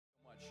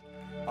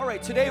All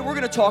right, today we're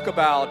going to talk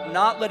about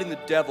not letting the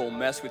devil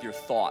mess with your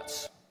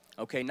thoughts,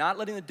 okay? Not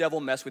letting the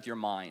devil mess with your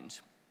mind.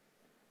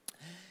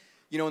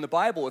 You know, in the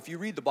Bible, if you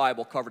read the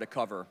Bible cover to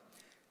cover,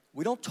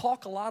 we don't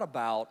talk a lot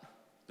about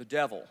the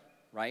devil,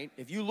 right?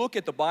 If you look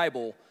at the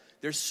Bible,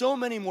 there's so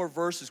many more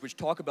verses which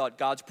talk about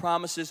God's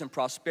promises and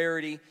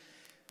prosperity.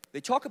 They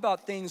talk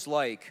about things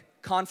like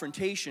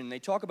confrontation. They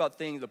talk about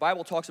things, the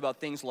Bible talks about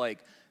things like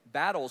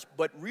battles,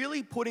 but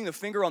really putting the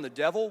finger on the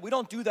devil, we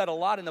don't do that a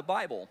lot in the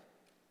Bible.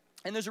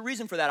 And there's a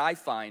reason for that, I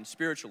find,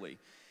 spiritually.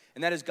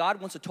 And that is God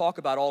wants to talk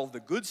about all of the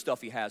good stuff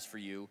he has for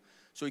you,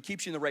 so he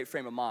keeps you in the right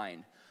frame of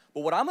mind.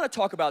 But what I'm going to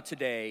talk about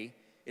today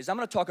is I'm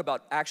going to talk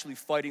about actually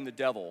fighting the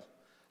devil.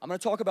 I'm going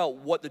to talk about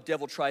what the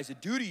devil tries to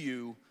do to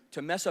you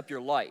to mess up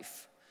your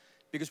life.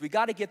 Because we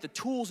got to get the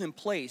tools in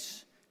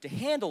place to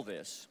handle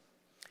this.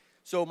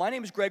 So my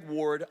name is Greg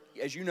Ward.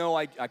 As you know,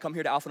 I come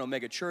here to Alpha and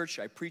Omega Church.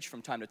 I preach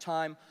from time to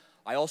time.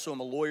 I also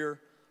am a lawyer.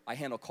 I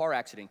handle car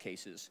accident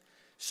cases.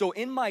 So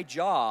in my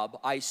job,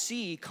 I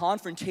see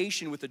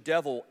confrontation with the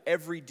devil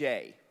every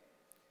day.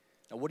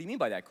 Now, what do you mean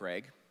by that,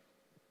 Greg?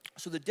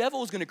 So the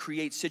devil is going to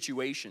create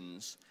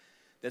situations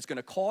that's going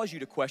to cause you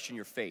to question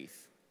your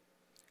faith.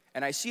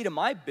 And I see it in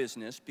my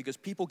business because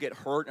people get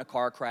hurt in a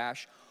car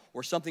crash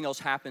or something else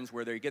happens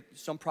where they get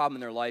some problem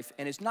in their life,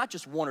 and it's not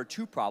just one or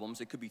two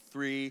problems. It could be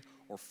 3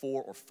 or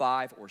 4 or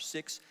 5 or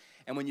 6.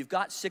 And when you've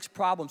got 6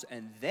 problems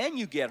and then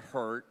you get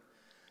hurt,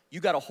 you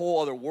got a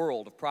whole other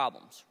world of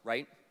problems,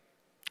 right?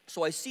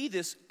 So I see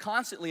this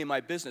constantly in my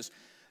business.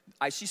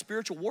 I see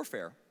spiritual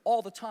warfare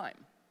all the time.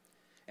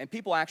 And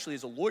people actually,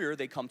 as a lawyer,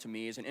 they come to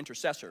me as an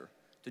intercessor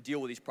to deal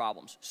with these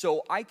problems.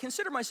 So I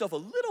consider myself a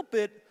little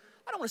bit,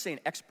 I don't want to say an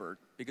expert,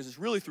 because it's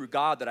really through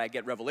God that I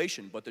get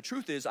revelation. But the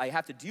truth is, I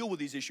have to deal with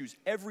these issues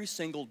every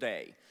single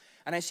day.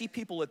 And I see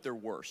people at their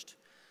worst.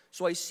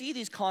 So I see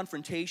these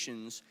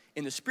confrontations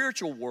in the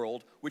spiritual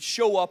world which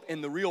show up in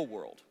the real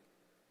world.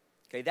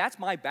 Okay, that's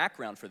my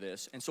background for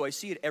this. And so I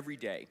see it every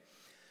day.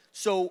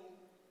 So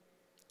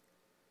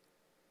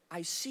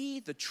I see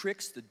the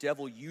tricks the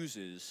devil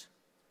uses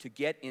to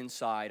get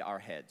inside our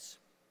heads.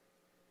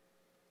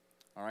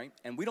 All right?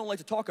 And we don't like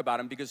to talk about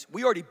him because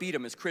we already beat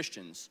him as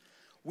Christians.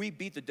 We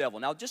beat the devil.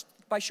 Now, just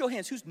by show of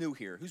hands, who's new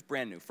here? Who's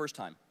brand new? First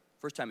time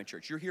in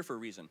church. You're here for a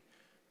reason.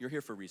 You're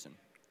here for a reason.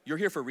 You're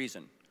here for a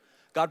reason.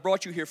 God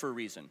brought you here for a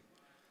reason.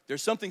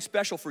 There's something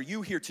special for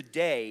you here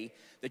today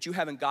that you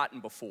haven't gotten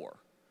before.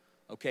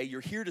 Okay? You're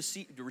here to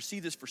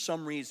receive this for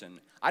some reason.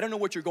 I don't know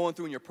what you're going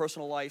through in your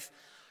personal life.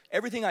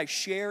 Everything I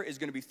share is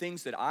going to be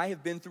things that I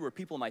have been through or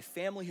people in my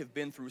family have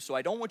been through, so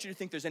I don't want you to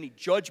think there's any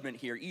judgment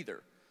here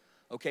either.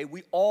 Okay?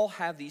 We all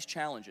have these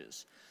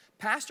challenges.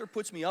 Pastor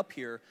puts me up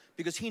here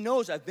because he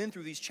knows I've been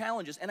through these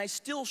challenges and I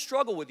still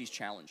struggle with these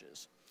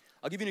challenges.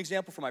 I'll give you an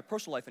example from my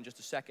personal life in just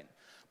a second.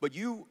 But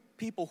you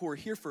people who are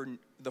here for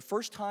the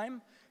first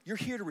time, you're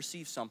here to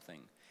receive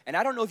something. And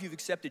I don't know if you've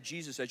accepted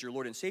Jesus as your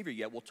Lord and Savior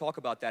yet. We'll talk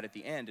about that at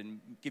the end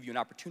and give you an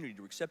opportunity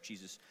to accept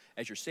Jesus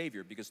as your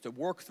Savior, because to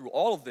work through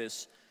all of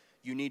this,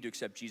 you need to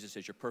accept Jesus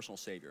as your personal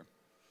Savior.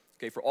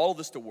 Okay, for all of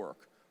this to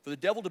work. For the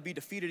devil to be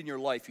defeated in your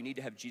life, you need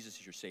to have Jesus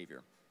as your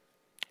Savior.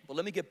 But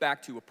let me get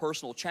back to a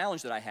personal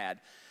challenge that I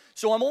had.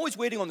 So I'm always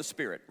waiting on the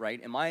Spirit,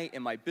 right? In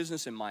my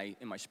business, in my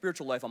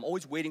spiritual life, I'm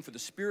always waiting for the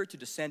Spirit to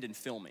descend and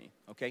fill me,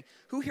 okay?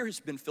 Who here has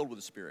been filled with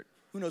the Spirit?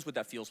 Who knows what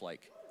that feels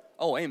like?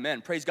 Oh,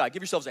 amen. Praise God.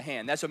 Give yourselves a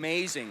hand. That's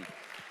amazing.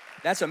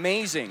 That's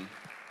amazing.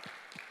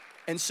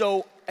 And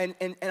so,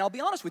 and I'll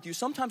be honest with you,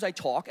 sometimes I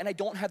talk and I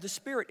don't have the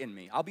Spirit in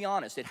me. I'll be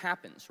honest, it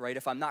happens, right?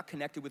 If I'm not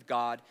connected with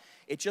God,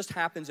 it just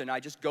happens and I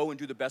just go and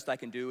do the best I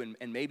can do,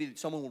 and maybe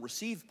someone will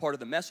receive part of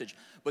the message.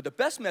 But the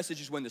best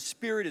message is when the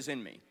Spirit is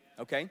in me,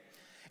 okay?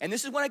 And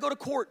this is when I go to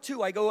court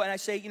too. I go and I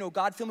say, you know,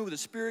 God, fill me with the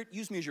Spirit,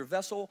 use me as your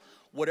vessel.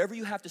 Whatever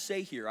you have to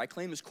say here, I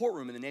claim this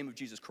courtroom in the name of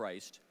Jesus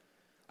Christ.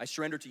 I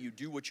surrender to you,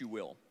 do what you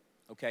will,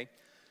 okay?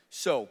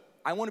 So,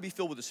 I want to be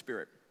filled with the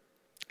Spirit.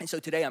 And so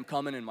today I'm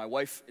coming, and my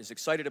wife is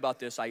excited about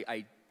this.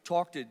 I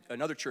talked to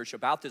another church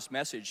about this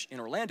message in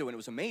Orlando, and it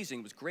was amazing.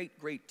 It was a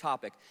great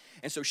topic.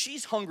 And so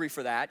she's hungry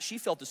for that. She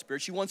felt the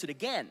Spirit. She wants it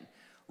again,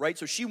 right?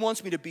 So she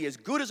wants me to be as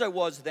good as I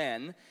was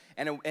then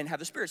and have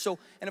the Spirit. So,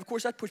 and of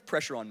course, that puts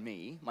pressure on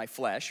me, my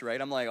flesh,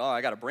 right? I'm like, oh, I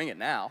got to bring it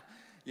now.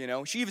 You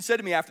know, she even said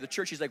to me after the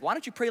church, she's like, why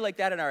don't you pray like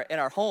that in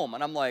our home?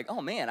 And I'm like,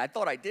 oh man, I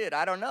thought I did.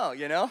 I don't know,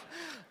 you know?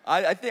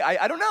 I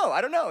don't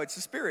know. It's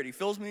the Spirit. He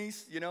fills me,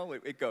 you know,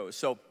 it goes.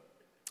 So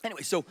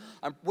anyway, so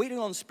I'm waiting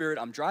on the Spirit.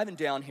 I'm driving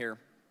down here,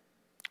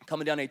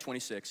 coming down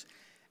 826,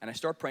 and I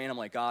start praying. I'm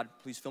like, God,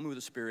 please fill me with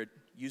the Spirit.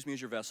 Use me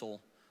as your vessel.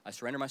 I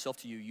surrender myself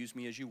to you. Use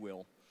me as you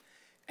will.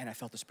 And I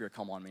felt the Spirit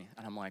come on me.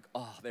 And I'm like,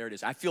 oh, there it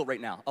is. I feel it right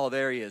now. Oh,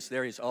 there he is.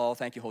 There he is. Oh,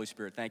 thank you, Holy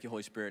Spirit. Thank you,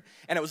 Holy Spirit.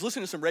 And I was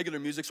listening to some regular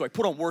music, so I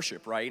put on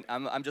worship, right?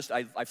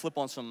 I flip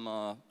on some,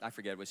 I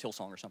forget, it was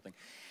Hillsong or something.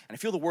 And I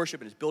feel the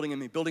worship, and it's building in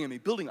me.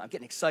 I'm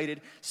getting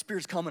excited.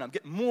 Spirit's coming. I'm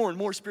getting more and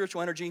more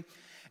spiritual energy.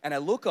 And I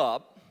look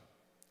up,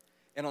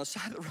 and on the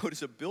side of the road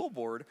is a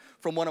billboard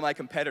from one of my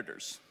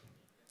competitors,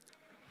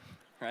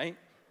 right?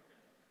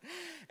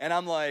 And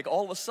I'm like,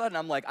 all of a sudden,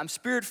 I'm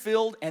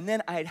Spirit-filled. And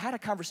then I had a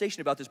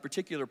conversation about this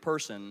particular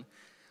person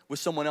with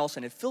someone else,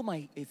 and it filled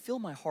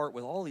my heart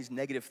with all these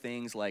negative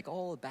things, like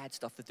all the bad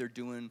stuff that they're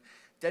doing,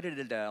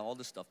 all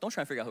this stuff. Don't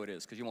try and figure out who it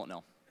is, because you won't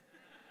know.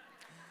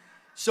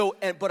 So,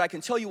 but I can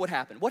tell you what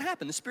happened. What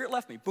happened? The Spirit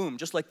left me. Boom,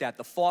 just like that.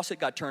 The faucet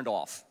got turned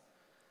off.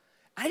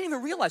 I didn't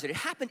even realize it. It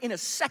happened in a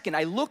second.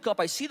 I look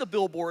up, I see the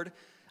billboard.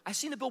 I've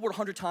seen the billboard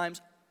 100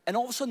 times, and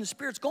all of a sudden the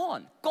Spirit's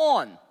gone.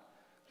 Gone.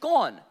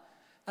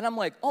 And I'm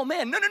like, oh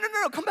man, no,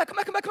 come back.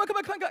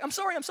 I'm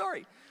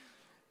sorry.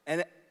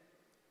 And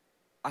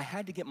I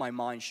had to get my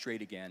mind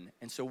straight again.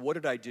 And so what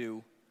did I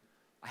do?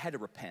 I had to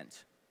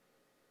repent.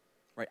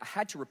 Right? I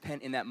had to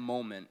repent in that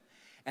moment.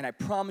 And I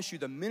promise you,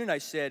 the minute I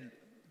said,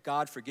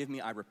 God, forgive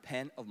me, I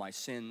repent of my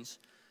sins,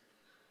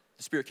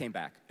 the Spirit came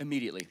back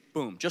immediately.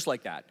 Boom, just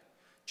like that.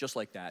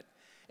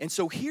 And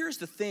so here's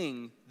the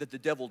thing that the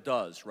devil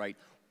does, right?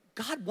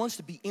 God wants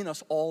to be in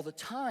us all the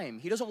time.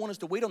 He doesn't want us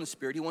to wait on the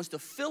Spirit. He wants to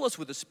fill us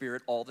with the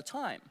Spirit all the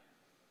time,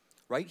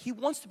 right? He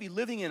wants to be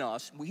living in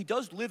us. He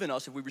does live in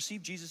us if we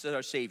receive Jesus as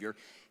our Savior.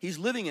 He's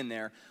living in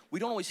there. We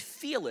don't always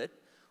feel it.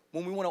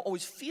 When we want to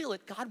always feel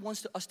it, God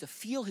wants us to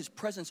feel His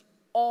presence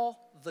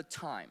all the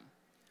time.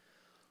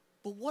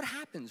 But what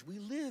happens? We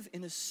live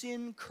in a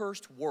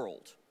sin-cursed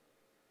world.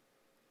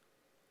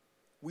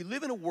 We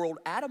live in a world,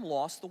 Adam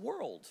lost the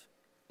world.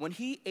 When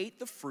he ate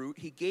the fruit,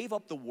 he gave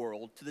up the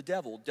world to the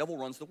devil. Devil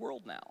runs the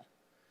world now.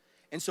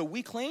 And so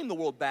we claim the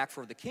world back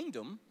for the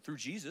kingdom through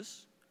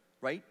Jesus,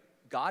 right?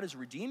 God is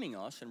redeeming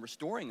us and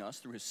restoring us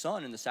through His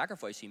Son and the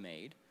sacrifice He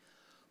made.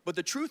 But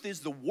the truth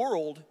is, the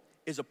world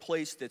is a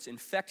place that's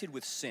infected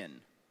with sin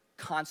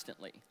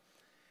constantly.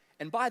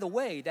 And by the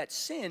way, that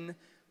sin,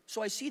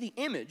 so I see the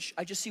image,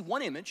 I just see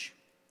one image,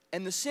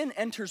 and the sin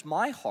enters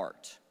my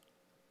heart,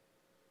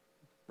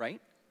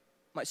 right?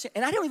 My sin,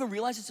 and I don't even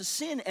realize it's a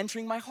sin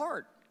entering my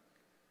heart.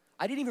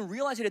 I didn't even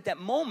realize it at that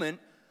moment,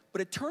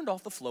 but it turned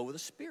off the flow of the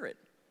Spirit.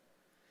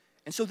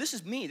 And so this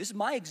is me, this is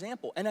my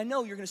example. And I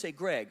know you're gonna say,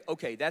 Greg,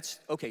 okay,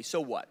 so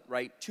what,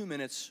 right? 2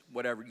 minutes,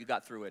 whatever, you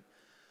got through it.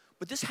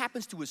 But this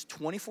happens to us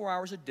 24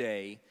 hours a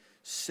day,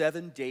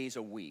 7 days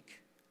a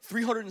week,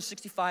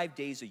 365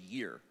 days a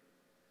year.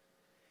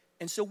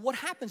 And so what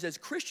happens as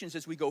Christians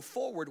as we go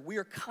forward, we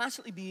are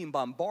constantly being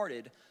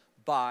bombarded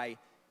by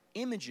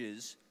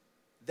images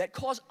that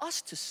cause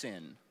us to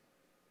sin,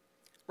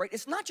 right?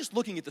 It's not just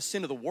looking at the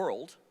sin of the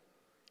world.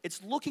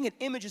 It's looking at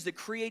images that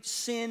create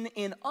sin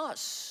in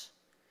us.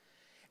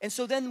 And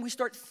so then we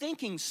start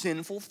thinking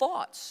sinful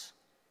thoughts.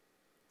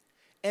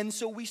 And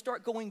so we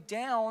start going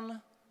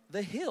down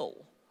the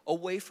hill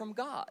away from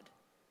God.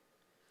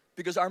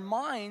 Because our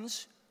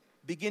minds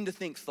begin to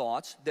think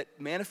thoughts that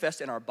manifest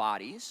in our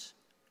bodies,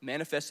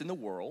 manifest in the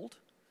world.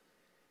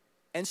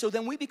 And so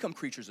then we become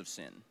creatures of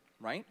sin,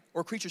 right?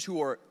 Or creatures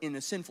who are in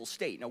a sinful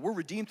state. Now, we're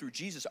redeemed through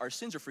Jesus. Our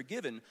sins are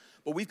forgiven,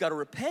 but we've got to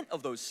repent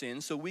of those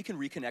sins so we can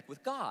reconnect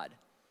with God.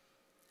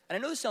 And I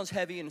know this sounds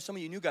heavy, and some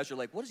of you new guys are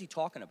like, what is he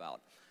talking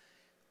about?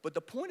 But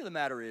the point of the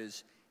matter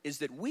is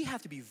that we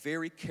have to be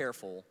very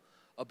careful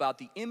about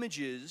the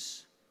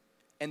images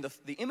and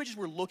the images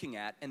we're looking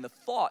at and the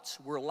thoughts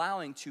we're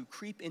allowing to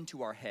creep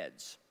into our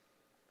heads,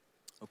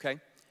 okay?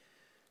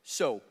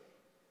 So,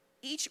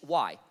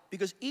 why?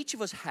 Because each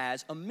of us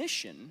has a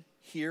mission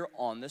here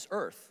on this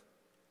earth,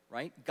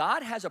 right?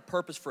 God has a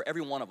purpose for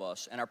every one of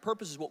us, and our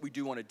purpose is what we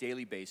do on a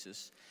daily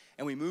basis,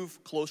 and we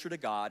move closer to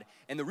God,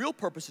 and the real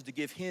purpose is to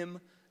give Him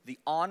the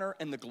honor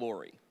and the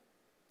glory,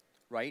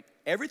 right?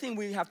 Everything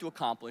we have to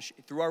accomplish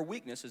through our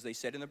weakness, as they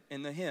said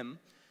in the hymn,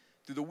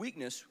 through the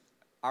weakness,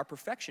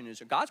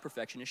 God's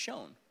perfection is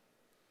shown,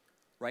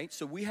 right?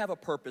 So we have a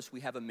purpose,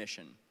 we have a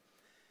mission.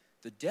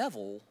 The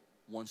devil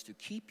wants to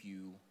keep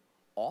you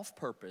off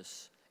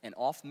purpose and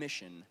off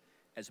mission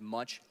as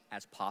much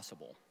as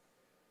possible,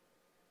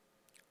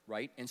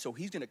 right? And so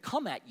he's going to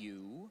come at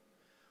you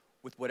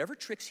with whatever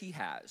tricks he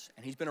has,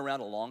 and he's been around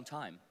a long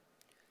time,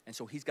 and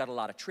so he's got a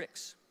lot of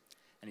tricks,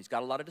 and he's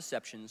got a lot of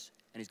deceptions,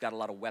 and he's got a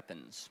lot of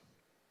weapons.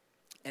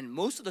 And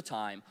most of the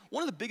time,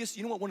 one of the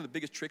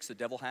biggest tricks the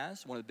devil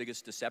has, one of the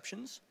biggest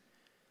deceptions?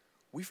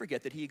 We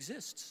forget that he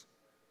exists.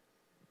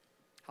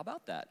 How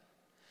about that?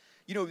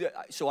 You know,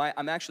 so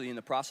I'm actually in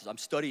the process, I'm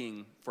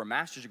studying for a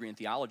master's degree in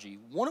theology.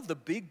 One of the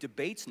big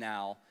debates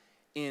now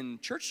in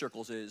church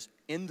circles is,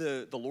 in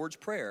the Lord's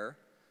Prayer,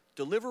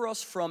 deliver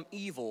us from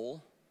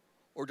evil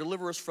or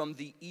deliver us from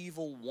the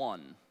evil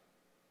one.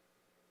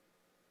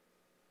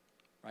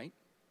 Right?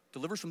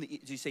 Deliver us from did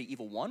he say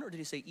evil one or did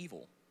he say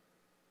evil?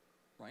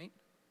 Right?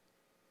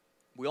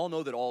 We all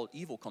know that all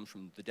evil comes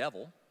from the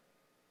devil,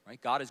 right?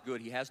 God is good,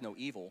 he has no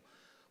evil.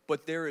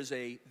 But there is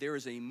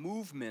a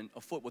movement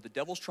afoot. What the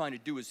devil's trying to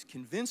do is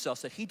convince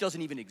us that he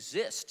doesn't even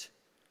exist,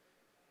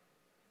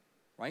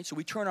 right? So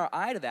we turn our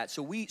eye to that,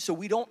 so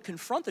we don't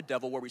confront the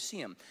devil where we see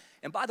him.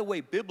 And by the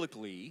way,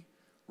 biblically,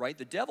 right,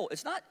 the devil,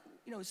 it's not,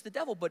 it's the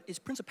devil, but it's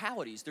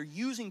principalities. They're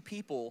using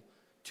people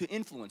to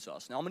influence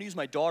us. Now, I'm going to use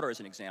my daughter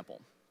as an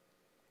example.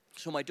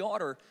 So my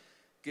daughter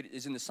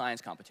is in the science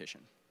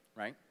competition,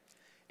 right?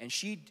 And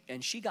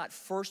she got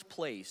first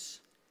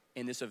place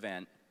in this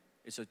event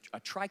It's a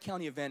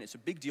tri-county event. It's a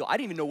big deal. I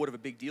didn't even know what of a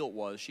big deal it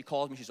was. She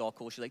calls me. She's all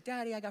cool. She's like,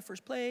 Daddy, I got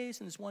first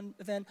place in this one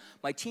event.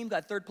 My team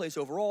got third place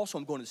overall, so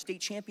I'm going to the state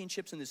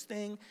championships in this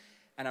thing.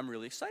 And I'm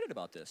really excited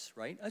about this,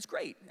 right? That's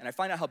great. And I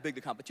find out how big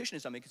the competition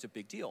is. I think it's a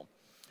big deal.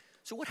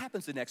 So what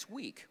happens the next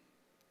week?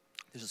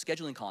 There's a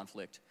scheduling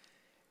conflict.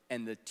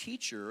 And the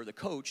teacher, the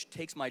coach,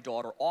 takes my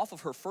daughter off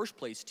of her first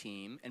place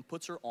team and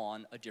puts her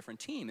on a different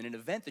team in an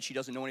event that she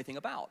doesn't know anything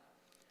about.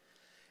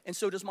 And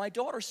so does my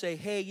daughter say,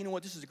 hey, you know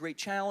what, this is a great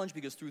challenge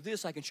because through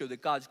this I can show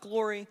that God's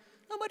glory?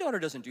 No, my daughter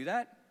doesn't do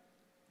that.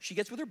 She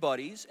gets with her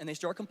buddies and they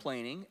start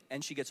complaining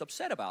and she gets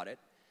upset about it.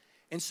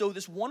 And so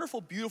this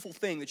wonderful, beautiful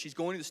thing that she's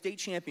going to the state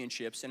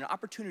championships and an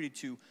opportunity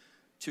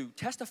to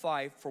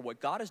testify for what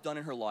God has done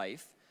in her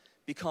life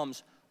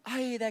becomes,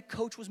 hey, that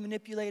coach was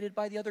manipulated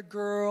by the other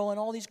girl and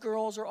all these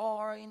girls are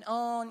all,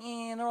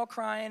 and they're all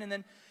crying.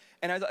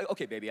 And I thought,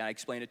 okay, baby, I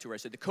explained it to her. I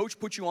said, the coach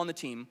put you on the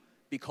team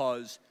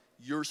because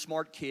you're a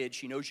smart kid.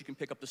 She knows you can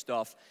pick up the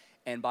stuff.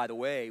 And by the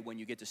way, when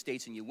you get to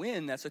states and you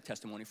win, that's a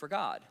testimony for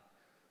God,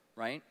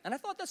 right? And I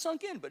thought that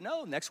sunk in. But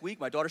no, next week,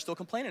 my daughter's still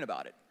complaining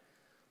about it.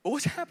 But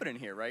what's happening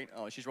here, right?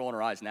 Oh, she's rolling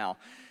her eyes now.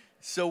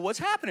 So what's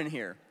happening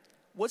here?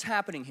 What's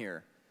happening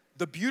here?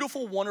 The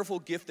beautiful, wonderful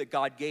gift that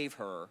God gave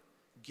her,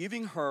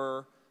 giving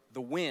her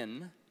the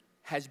win,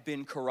 has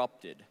been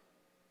corrupted.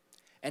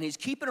 And he's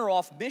keeping her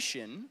off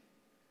mission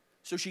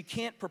so she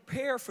can't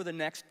prepare for the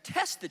next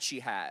test that she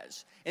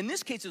has. In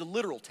this case, it's a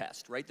literal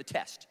test, right? The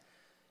test.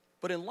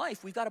 But in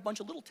life, we've got a bunch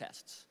of little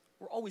tests.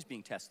 We're always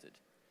being tested.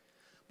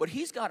 But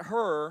he's got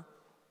her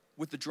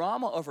with the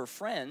drama of her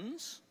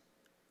friends,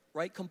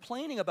 right,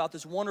 complaining about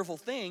this wonderful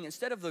thing.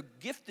 Instead of the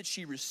gift that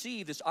she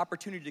received, this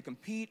opportunity to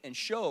compete and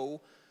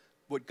show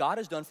what God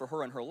has done for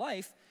her in her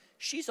life,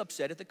 she's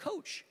upset at the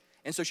coach.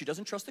 And so she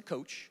doesn't trust the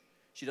coach.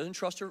 She doesn't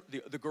trust her,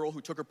 the girl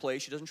who took her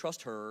place. She doesn't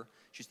trust her.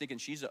 She's thinking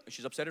she's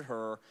upset at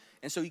her.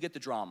 And so you get the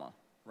drama,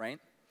 right?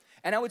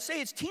 And I would say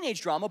it's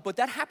teenage drama, but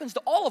that happens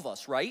to all of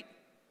us, right?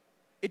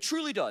 It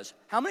truly does.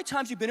 How many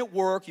times you've been at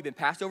work, you've been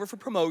passed over for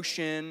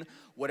promotion,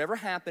 whatever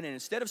happened, and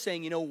instead of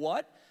saying, you know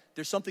what,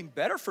 there's something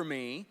better for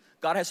me,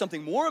 God has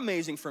something more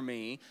amazing for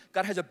me,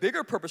 God has a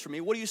bigger purpose for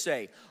me, what do you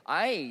say?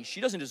 She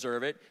doesn't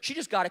deserve it. She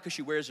just got it because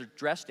she wears her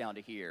dress down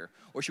to here,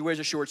 or she wears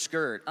a short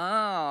skirt.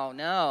 Oh,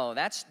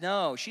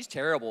 no, she's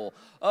terrible.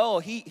 Oh,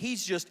 he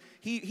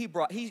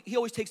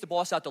always takes the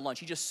boss out to lunch.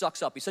 He just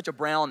sucks up. He's such a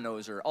brown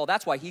noser. Oh,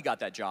 that's why he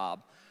got that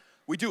job.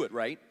 We do it,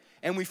 right?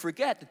 And we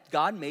forget that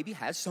God maybe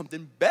has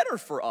something better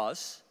for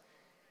us,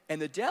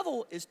 and the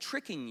devil is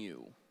tricking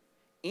you.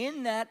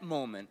 In that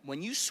moment,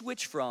 when you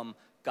switch from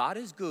God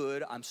is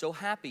good, I'm so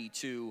happy,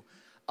 to,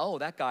 oh,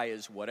 that guy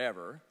is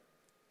whatever,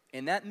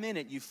 in that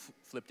minute you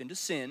flipped into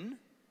sin,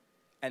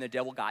 and the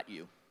devil got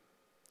you.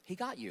 He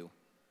got you.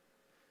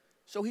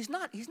 So he's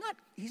not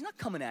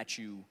coming at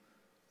you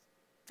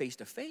face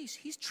to face.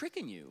 He's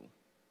tricking you,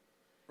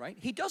 right?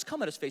 He does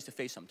come at us face to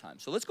face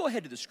sometimes. So let's go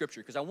ahead to the scripture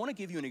because I want to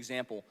give you an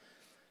example.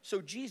 So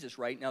Jesus,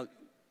 right? Now,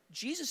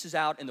 Jesus is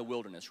out in the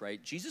wilderness,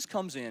 right? Jesus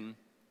comes in.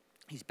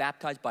 He's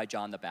baptized by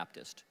John the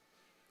Baptist.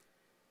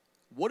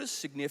 What is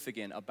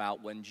significant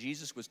about when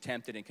Jesus was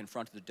tempted and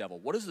confronted the devil?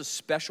 What is the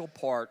special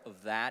part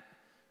of that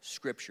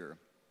scripture?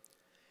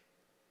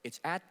 It's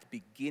at the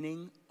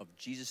beginning of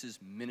Jesus'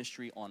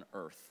 ministry on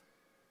earth.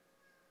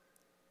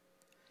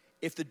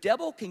 If the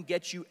devil can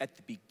get you at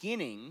the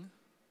beginning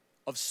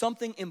of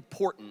something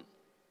important,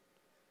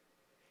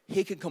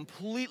 he can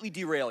completely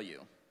derail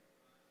you.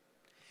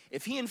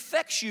 If he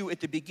infects you at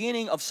the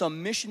beginning of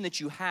some mission that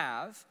you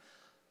have,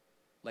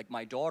 like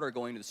my daughter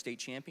going to the state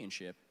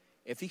championship,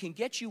 if he can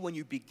get you when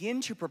you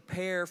begin to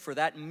prepare for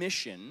that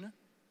mission,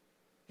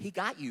 he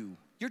got you.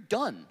 You're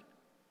done.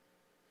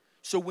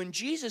 So when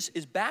Jesus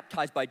is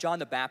baptized by John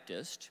the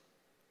Baptist,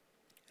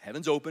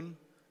 heaven's open,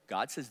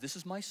 God says, this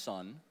is my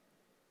son,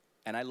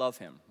 and I love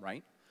him,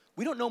 right?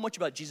 We don't know much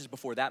about Jesus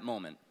before that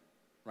moment,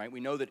 right?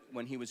 We know that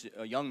when he was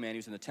a young man, he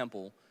was in the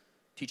temple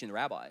teaching the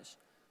rabbis.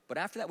 But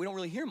after that, we don't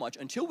really hear much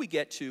until we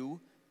get to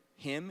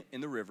him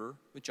in the river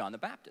with John the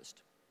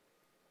Baptist.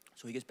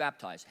 So he gets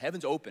baptized.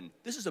 Heaven's open.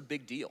 This is a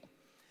big deal.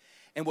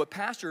 And what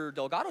Pastor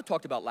Delgado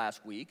talked about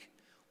last week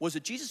was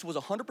that Jesus was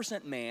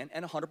 100% man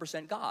and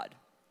 100% God.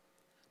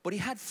 But he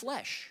had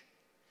flesh.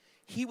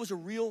 He was a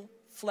real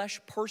flesh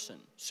person.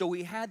 So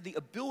he had the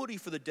ability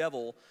for the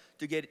devil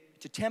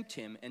to tempt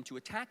him and to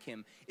attack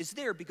him is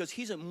there because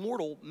he's a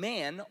mortal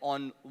man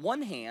on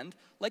one hand,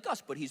 like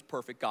us, but he's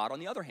perfect God on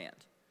the other hand.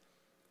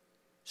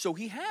 So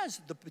he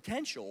has the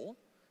potential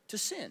to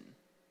sin.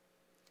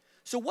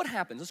 So what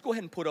happens? Let's go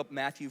ahead and put up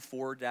Matthew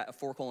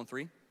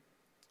 4:3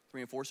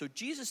 and 4. So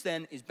Jesus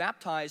then is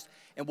baptized,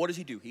 and what does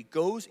he do? He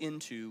goes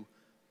into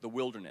the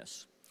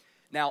wilderness.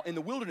 Now, in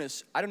the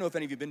wilderness, I don't know if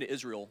any of you have been to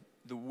Israel.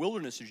 The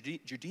wilderness, the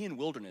Judean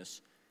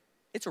wilderness,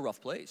 it's a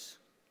rough place,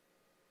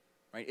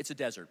 right? It's a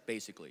desert,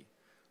 basically,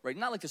 right?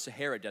 Not like the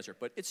Sahara Desert,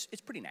 but it's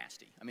pretty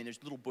nasty. I mean,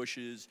 there's little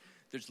bushes,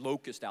 there's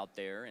locust out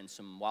there, and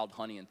some wild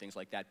honey and things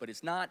like that. But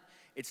it's not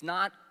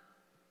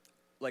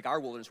like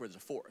our wilderness where there's a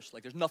forest.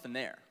 Like, there's nothing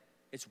there.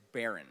 It's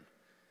barren.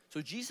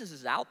 So Jesus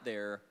is out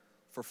there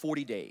for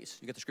 40 days.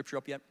 You got the scripture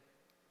up yet?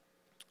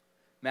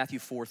 Matthew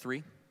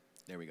 4:3.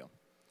 There we go.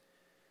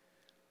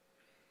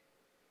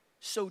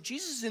 So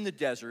Jesus is in the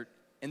desert,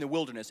 in the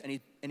wilderness, and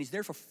he's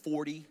there for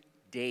 40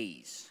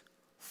 days.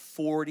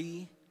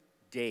 40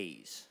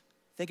 days.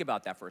 Think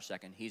about that for a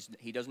second.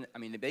 He doesn't, I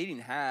mean, they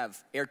didn't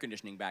have air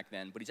conditioning back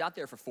then, but he's out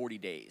there for 40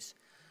 days,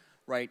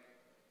 right?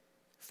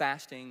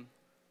 Fasting,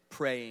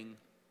 praying.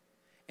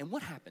 And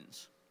what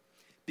happens?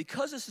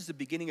 Because this is the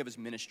beginning of his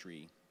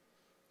ministry,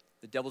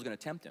 the devil's going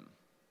to tempt him.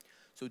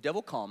 So the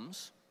devil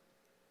comes,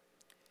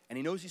 and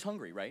he knows he's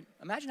hungry, right?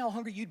 Imagine how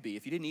hungry you'd be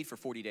if you didn't eat for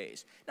 40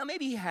 days. Now,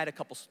 maybe he had a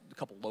couple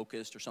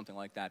locusts or something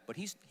like that, but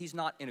he's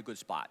not in a good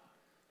spot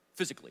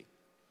physically.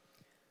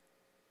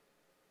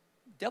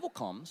 Devil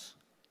comes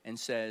and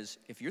says,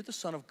 if you're the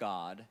Son of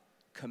God,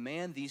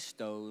 command these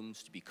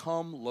stones to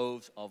become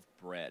loaves of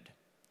bread.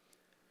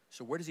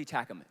 So where does he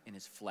attack him? In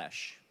his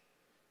flesh.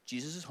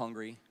 Jesus is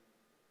hungry.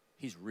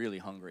 He's really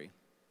hungry.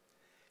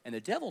 And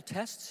the devil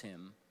tests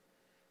him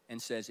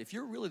and says, if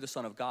you're really the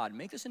Son of God,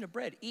 make this into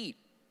bread, eat.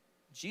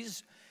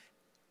 Jesus,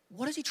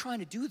 what is he trying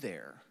to do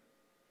there?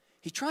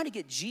 He's trying to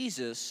get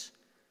Jesus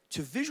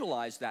to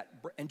visualize that.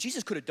 And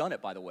Jesus could have done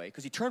it, by the way,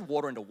 because he turned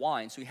water into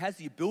wine, so he has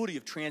the ability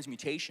of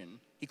transmutation.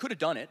 He could have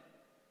done it.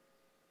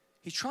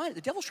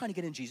 The devil's trying to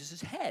get in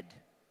Jesus' head,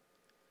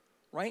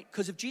 right?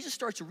 Because if Jesus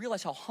starts to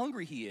realize how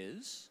hungry he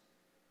is,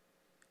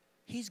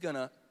 he's going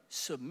to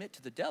submit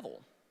to the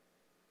devil,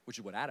 which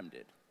is what Adam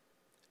did.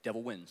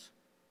 Devil wins.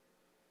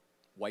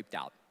 Wiped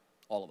out,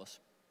 all of us,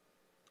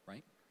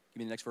 right? Give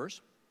me the next verse.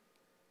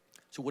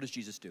 So what does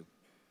Jesus do?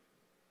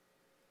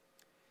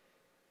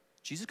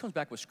 Jesus comes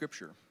back with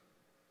scripture,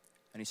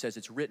 and he says,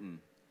 it's written,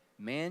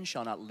 man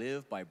shall not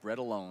live by bread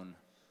alone,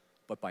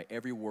 but by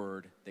every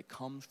word that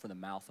comes from the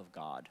mouth of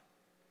God.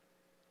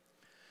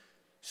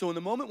 So in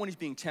the moment when he's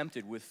being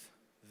tempted with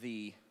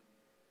the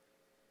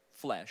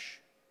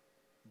flesh,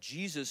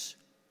 Jesus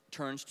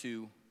turns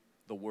to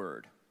the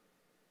word.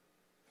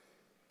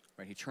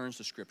 Right? He turns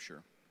to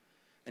scripture,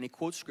 and he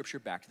quotes scripture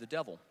back to the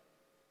devil.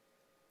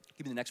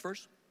 Give me the next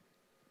verse.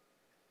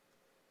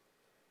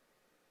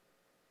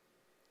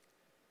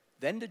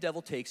 Then the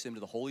devil takes him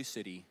to the holy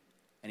city,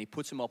 and he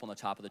puts him up on the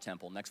top of the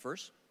temple. Next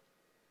verse.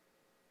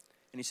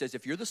 And he says,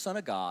 if you're the Son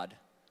of God,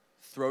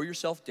 throw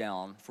yourself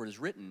down, for it is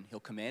written, he'll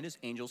command his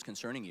angels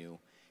concerning you,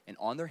 and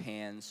on their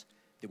hands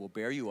they will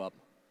bear you up,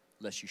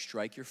 lest you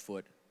strike your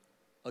foot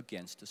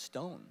against a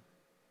stone.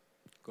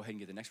 Go ahead and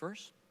get the next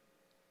verse.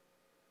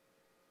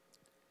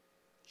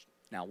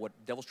 Now, what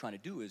the devil's trying to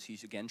do is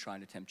he's again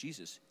trying to tempt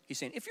Jesus. He's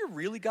saying, if you're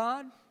really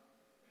God,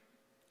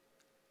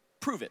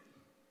 prove it.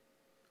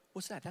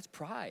 What's that? That's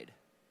pride.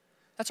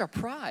 That's our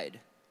pride.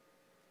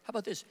 How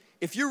about this?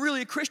 If you're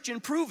really a Christian,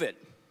 prove it.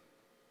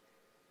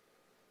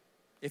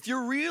 If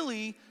you're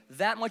really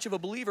that much of a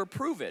believer,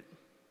 prove it.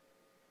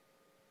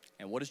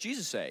 And what does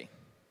Jesus say?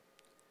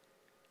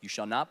 You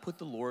shall not put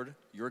the Lord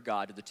your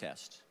God to the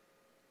test.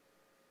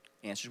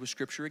 Answers with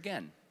scripture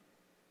again.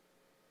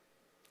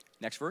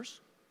 Next verse.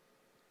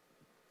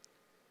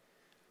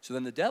 So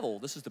then the devil,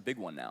 this is the big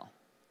one now.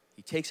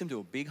 He takes him to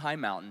a big high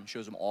mountain,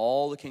 shows him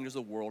all the kingdoms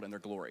of the world and their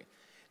glory.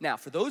 Now,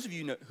 for those of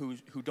you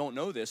who don't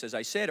know this, as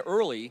I said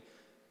early,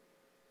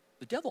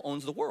 the devil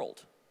owns the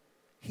world.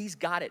 He's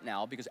got it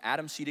now because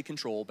Adam ceded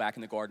control back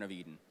in the Garden of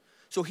Eden.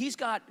 So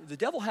the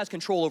devil has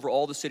control over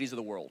all the cities of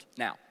the world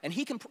now. And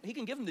he can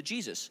give them to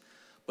Jesus,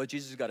 but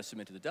Jesus has got to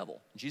submit to the devil.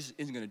 Jesus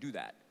isn't going to do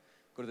that.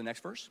 Go to the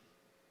next verse.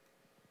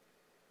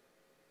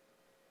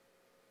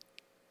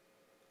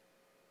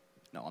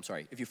 No, I'm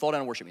sorry. If you fall down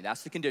and worship me,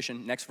 that's the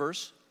condition. Next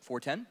verse,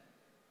 4:10.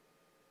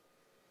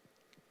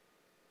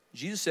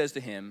 Jesus says to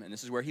him, and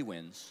this is where he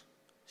wins,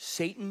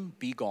 Satan,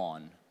 be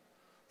gone,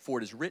 for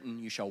it is written,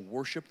 you shall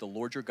worship the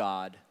Lord your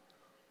God,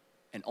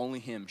 and only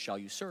him shall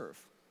you serve.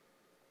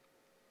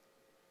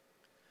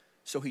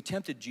 So he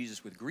tempted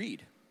Jesus with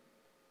greed.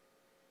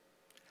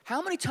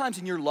 How many times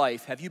in your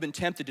life have you been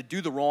tempted to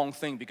do the wrong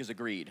thing because of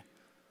greed?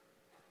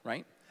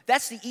 Right?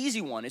 That's the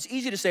easy one. It's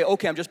easy to say,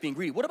 okay, I'm just being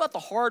greedy. What about the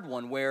hard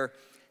one where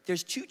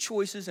there's two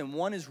choices and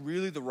one is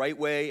really the right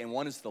way and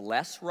one is the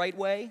less right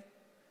way?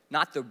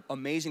 Not the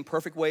amazing,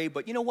 perfect way,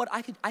 but you know what?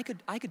 I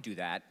could do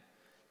that.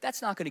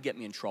 That's not going to get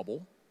me in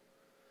trouble.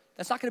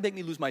 That's not going to make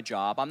me lose my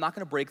job. I'm not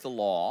going to break the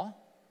law.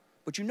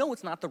 But you know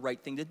it's not the right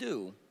thing to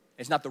do.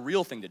 It's not the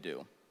real thing to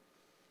do.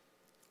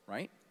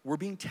 Right? We're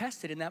being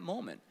tested in that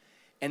moment.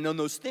 And on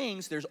those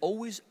things, there's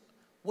always,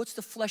 what's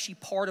the fleshy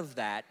part of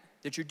that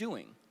you're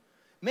doing?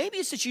 Maybe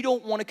it's that you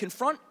don't want to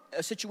confront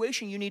a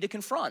situation you need to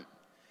confront.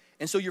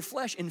 And so your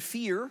flesh, in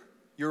fear,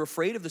 you're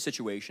afraid of the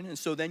situation, and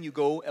so then you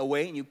go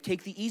away and you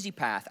take the easy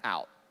path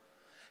out.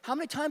 How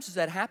many times does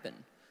that happen?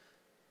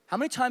 How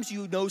many times do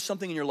you know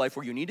something in your life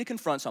where you need to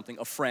confront something,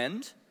 a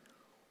friend,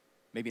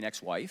 maybe an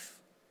ex-wife?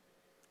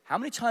 How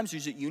many times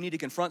is it you need to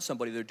confront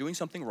somebody, they're doing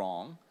something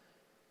wrong,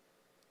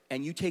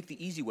 and you take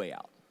the easy way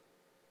out?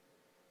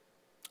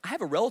 I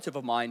have a relative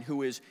of mine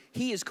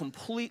he's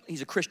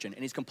a Christian,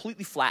 and he's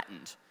completely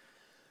flattened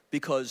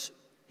because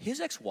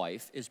his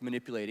ex-wife is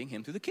manipulating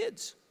him through the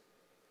kids.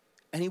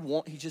 And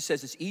he just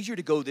says it's easier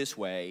to go this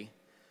way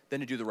than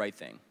to do the right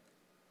thing.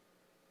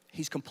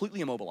 He's completely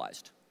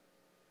immobilized.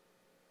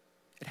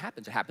 It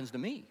happens. It happens to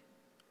me.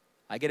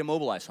 I get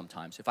immobilized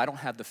sometimes if I don't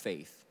have the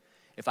faith.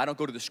 If I don't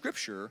go to the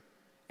scripture,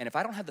 and if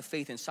I don't have the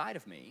faith inside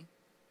of me,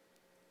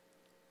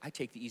 I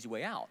take the easy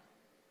way out.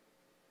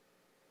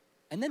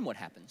 And then what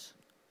happens?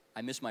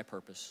 I miss my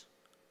purpose.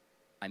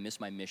 I miss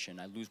my mission.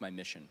 I lose my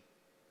mission.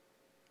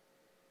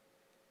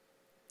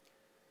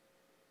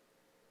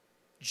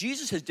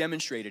 Jesus has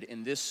demonstrated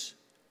in this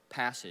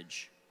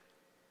passage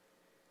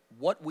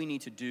what we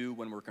need to do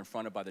when we're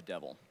confronted by the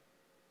devil.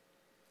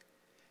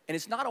 And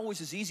it's not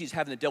always as easy as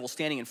having the devil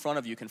standing in front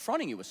of you,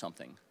 confronting you with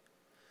something.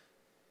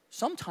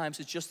 Sometimes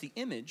it's just the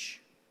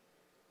image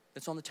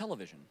that's on the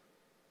television.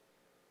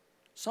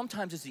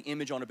 Sometimes it's the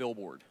image on a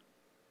billboard.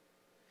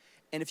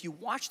 And if you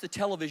watch the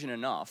television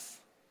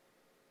enough,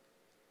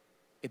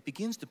 it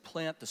begins to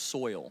plant the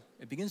soil.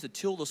 It begins to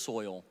till the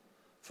soil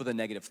for the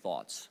negative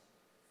thoughts.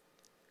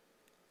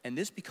 And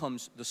this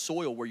becomes the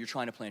soil where you're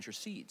trying to plant your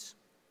seeds.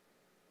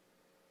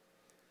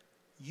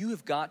 You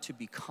have got to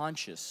be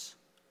conscious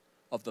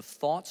of the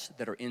thoughts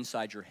that are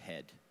inside your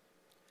head,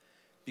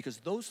 because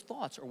those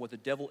thoughts are what the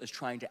devil is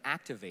trying to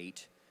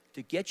activate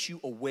to get you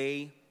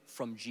away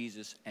from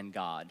Jesus and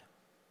God.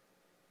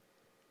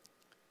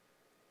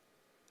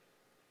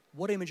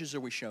 What images are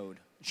we shown?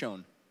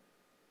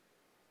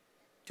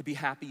 To be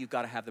happy, you've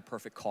got to have the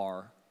perfect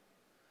car.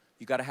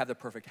 You've got to have the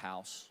perfect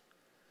house.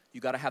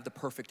 You've got to have the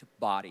perfect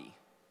body.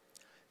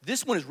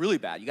 This one is really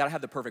bad. You got to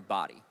have the perfect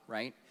body,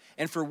 right?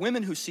 And for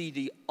women who see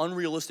the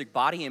unrealistic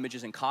body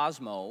images in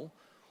Cosmo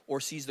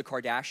or sees the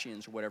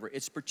Kardashians or whatever,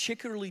 it's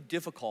particularly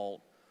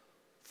difficult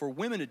for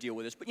women to deal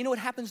with this. But you know, it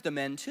happens to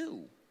men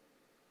too,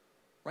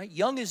 right?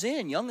 Young is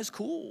in, young is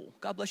cool.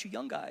 God bless you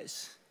young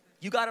guys.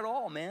 You got it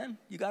all, man.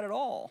 You got it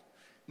all.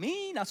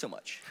 Me, not so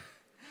much.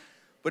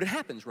 But it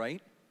happens,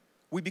 right?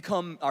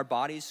 Our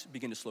bodies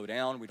begin to slow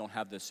down. We don't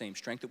have the same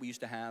strength that we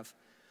used to have.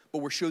 But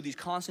we're showed these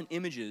constant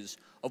images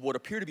of what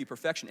appear to be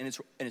perfection, and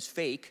it's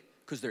fake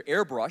because they're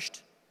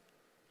airbrushed,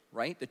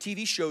 right? The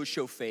TV shows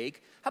show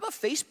fake. How about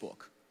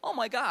Facebook? Oh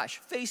my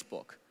gosh,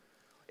 Facebook.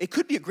 It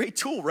could be a great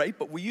tool, right?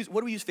 But what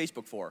do we use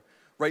Facebook for?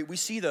 Right? We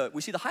see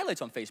the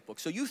highlights on Facebook.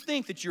 So you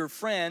think that your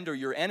friend or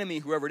your enemy,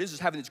 whoever it is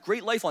having this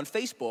great life on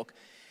Facebook,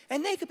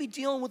 and they could be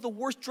dealing with the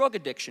worst drug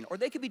addiction, or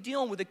they could be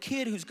dealing with a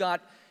kid who's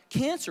got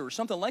cancer or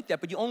something like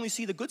that, but you only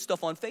see the good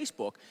stuff on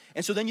Facebook.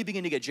 And so then you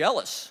begin to get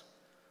jealous.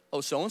 Oh,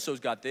 so-and-so's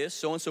got this,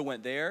 so-and-so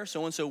went there,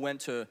 so-and-so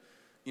went to,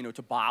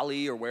 to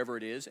Bali or wherever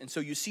it is. And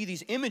so you see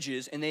these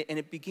images, and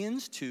it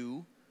begins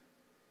to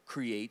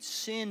create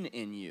sin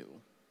in you.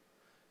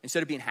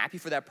 Instead of being happy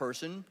for that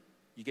person,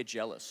 you get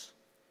jealous.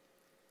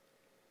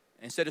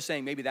 Instead of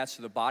saying, maybe that's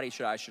the body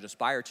I should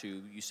aspire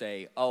to, you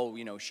say,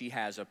 oh, she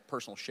has a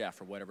personal chef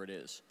or whatever it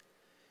is.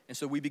 And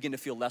so we begin to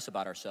feel less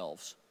about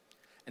ourselves.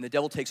 And the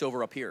devil takes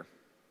over up here.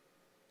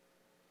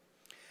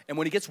 And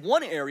when he gets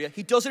one area,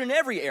 he does it in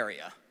every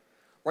area.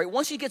 Right?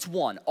 Once he gets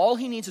one, all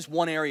he needs is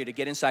one area to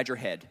get inside your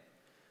head.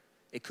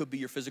 It could be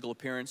your physical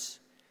appearance.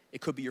 It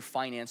could be your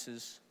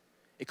finances.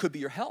 It could be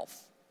your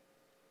health.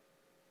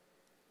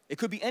 It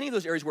could be any of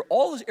those areas where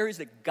all those areas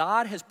that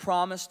God has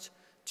promised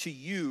to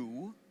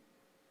you,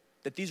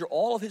 that these are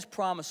all of his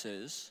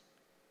promises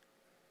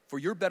for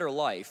your better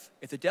life.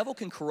 If the devil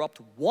can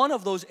corrupt one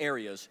of those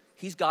areas,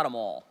 he's got them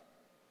all.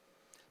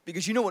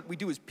 Because you know what we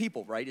do as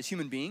people, right? As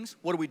human beings,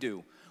 what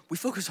do? We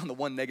focus on the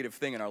one negative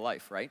thing in our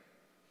life, right?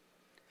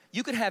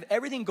 You could have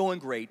everything going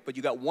great, but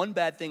you got one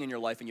bad thing in your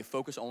life and you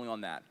focus only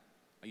on that.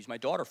 I'll use my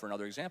daughter for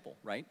another example,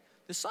 right?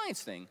 The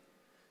science thing.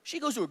 She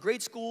goes to a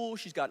great school,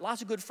 she's got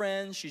lots of good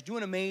friends, she's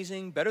doing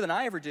amazing, better than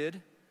I ever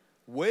did,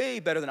 way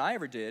better than I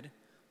ever did,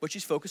 but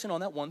she's focusing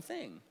on that one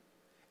thing.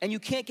 And you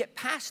can't get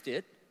past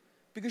it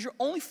because you're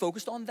only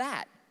focused on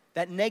that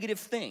negative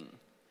thing.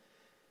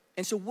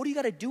 And so what do you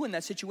got to do in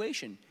that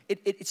situation?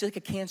 It's like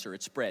a cancer.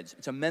 It spreads.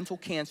 It's a mental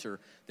cancer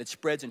that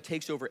spreads and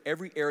takes over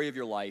every area of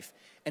your life,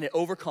 and it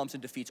overcomes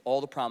and defeats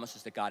all the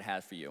promises that God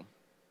has for you.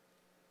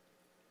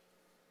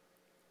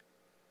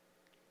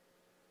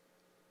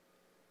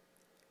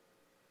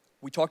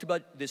 We talked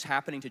about this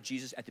happening to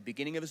Jesus at the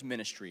beginning of his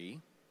ministry,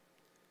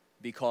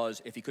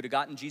 because if he could have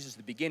gotten Jesus at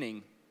the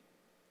beginning,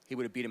 he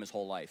would have beat him his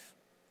whole life.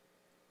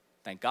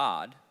 Thank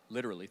God,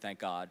 literally, thank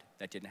God,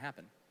 that didn't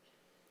happen.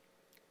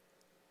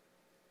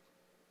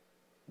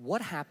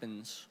 What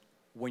happens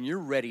when you're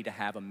ready to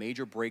have a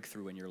major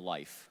breakthrough in your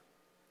life?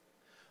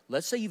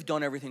 Let's say you've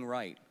done everything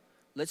right.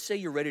 Let's say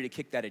you're ready to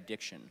kick that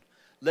addiction.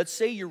 Let's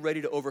say you're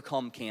ready to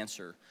overcome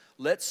cancer.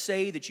 Let's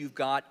say that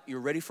you're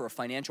ready for a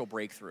financial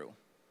breakthrough.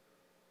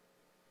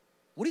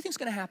 What do you think is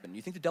going to happen? Do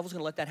you think the devil's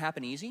going to let that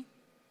happen easy?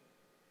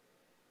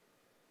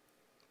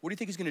 What do you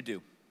think he's going to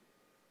do?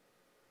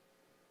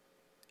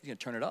 He's going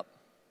to turn it up.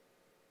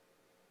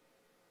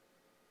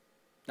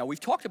 Now, we've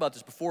talked about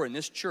this before in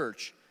this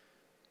church,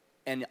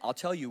 and I'll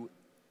tell you,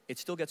 it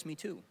still gets me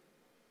too.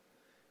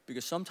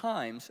 Because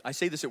sometimes, I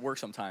say this at work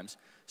sometimes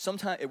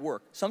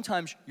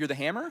you're the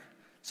hammer,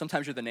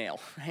 sometimes you're the nail,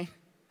 right?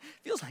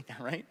 Feels like that,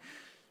 right?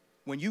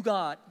 When you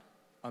got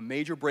a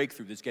major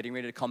breakthrough that's getting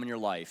ready to come in your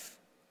life,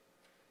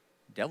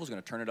 The devil's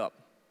going to turn it up.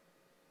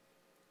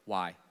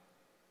 Why?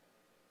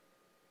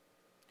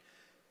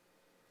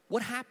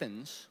 What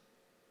happens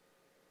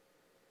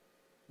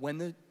when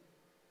the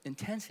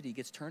intensity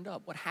gets turned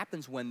up? What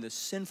happens when the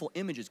sinful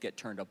images get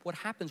turned up? What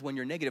happens when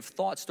your negative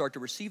thoughts start to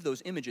receive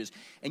those images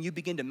and you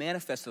begin to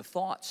manifest the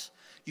thoughts?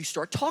 You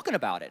start talking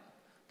about it.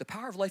 The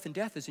power of life and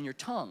death is in your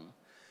tongue.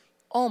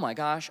 Oh my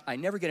gosh, I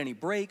never get any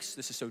breaks.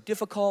 This is so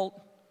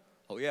difficult.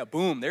 Oh yeah,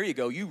 boom, there you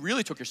go. You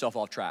really took yourself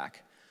off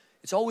track.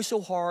 It's always so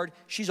hard.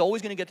 She's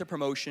always going to get the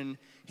promotion.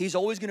 He's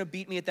always going to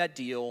beat me at that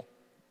deal.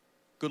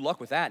 Good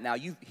luck with that. Now,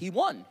 he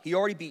won. He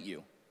already beat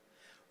you.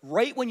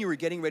 Right when you were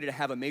getting ready to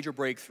have a major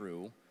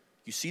breakthrough,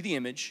 you see the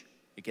image,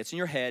 it gets in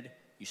your head,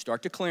 you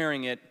start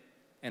declaring it,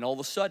 and all of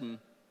a sudden,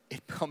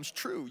 it comes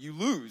true. You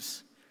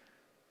lose.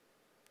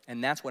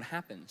 And that's what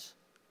happens.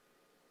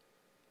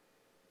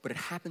 But it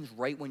happens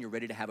right when you're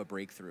ready to have a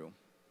breakthrough.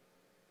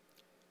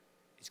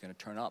 It's going to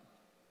turn up.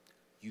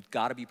 You've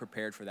got to be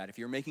prepared for that. If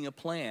you're making a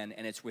plan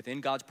and it's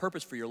within God's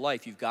purpose for your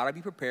life, you've got to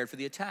be prepared for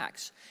the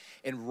attacks.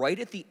 And right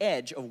at the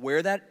edge of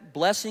where that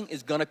blessing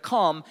is going to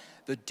come,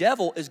 the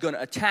devil is going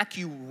to attack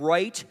you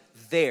right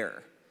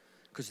there,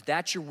 because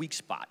that's your weak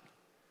spot.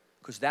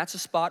 Because that's a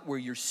spot where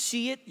you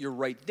see it, you're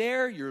right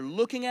there, you're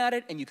looking at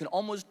it, and you can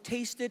almost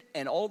taste it,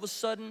 and all of a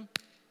sudden,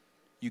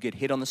 you get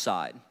hit on the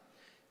side.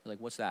 You're like,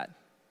 what's that?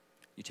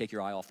 You take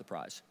your eye off the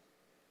prize.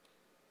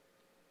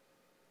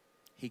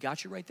 He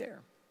got you right there.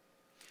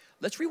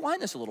 Let's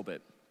rewind this a little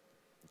bit.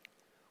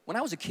 When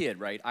I was a kid,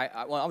 right,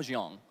 I was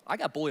young, I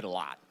got bullied a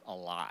lot,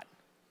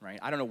 right?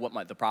 I don't know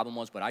what the problem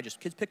was, but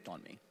kids picked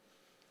on me.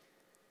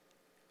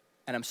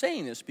 And I'm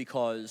saying this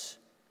because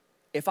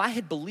if I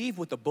had believed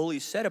what the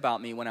bullies said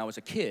about me when I was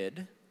a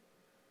kid,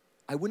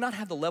 I would not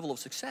have the level of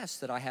success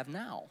that I have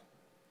now.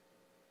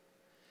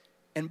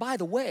 And by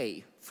the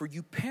way, for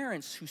you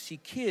parents who see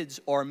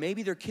kids, or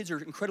maybe their kids are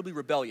incredibly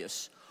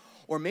rebellious,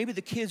 or maybe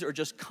the kids are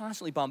just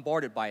constantly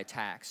bombarded by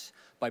attacks,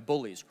 by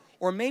bullies,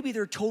 or maybe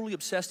they're totally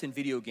obsessed in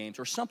video games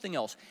or something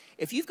else.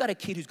 If you've got a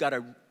kid who's got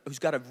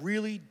a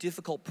really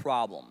difficult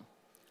problem,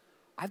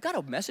 I've got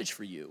a message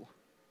for you.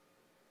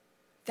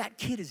 That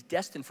kid is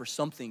destined for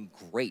something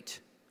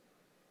great.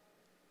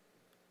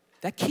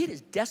 That kid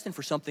is destined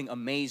for something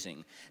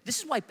amazing. This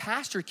is why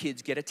pastor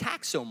kids get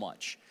attacked so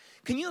much.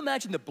 Can you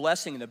imagine the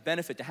blessing and the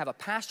benefit to have a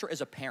pastor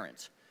as a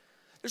parent?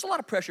 There's a lot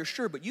of pressure,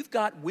 sure, but you've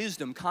got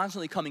wisdom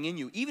constantly coming in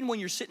you. Even when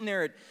you're sitting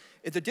there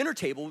at the dinner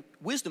table,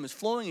 wisdom is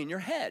flowing in your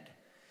head.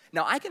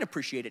 Now, I can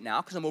appreciate it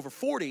now because I'm over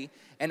 40,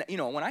 and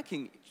when I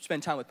can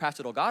spend time with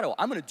Pastor Delgado,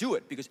 I'm going to do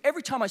it because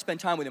every time I spend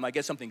time with him, I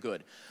get something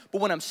good.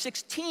 But when I'm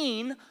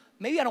 16,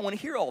 maybe I don't want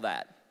to hear all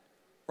that,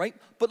 right?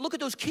 But look at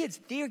those kids.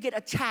 They get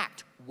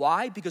attacked.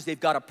 Why? Because they've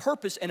got a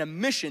purpose and a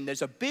mission.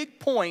 There's a big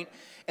point,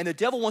 and the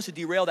devil wants to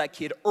derail that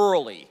kid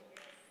early,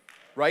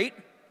 right?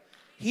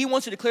 He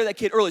wants to declare that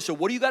kid early. So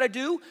what do you got to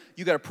do?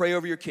 You got to pray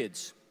over your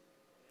kids.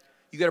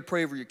 You got to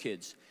pray over your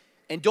kids.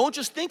 And don't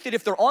just think that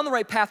if they're on the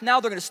right path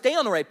now, they're going to stay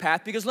on the right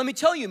path, because let me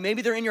tell you,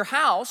 maybe they're in your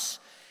house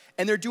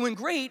and they're doing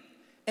great,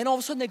 and all of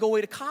a sudden they go away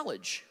to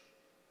college.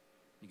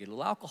 You get a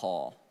little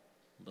alcohol,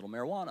 a little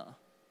marijuana.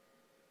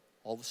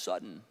 All of a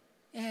sudden,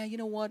 yeah, you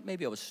know what?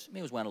 Maybe I was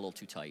wound a little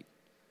too tight.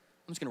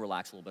 I'm just going to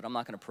relax a little bit. I'm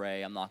not going to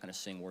pray. I'm not going to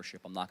sing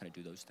worship. I'm not going to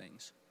do those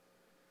things,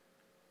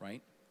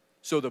 right?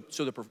 So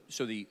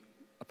the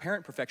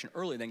apparent perfection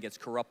early then gets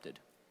corrupted.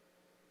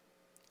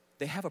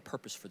 They have a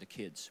purpose for the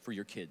kids, for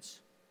your kids.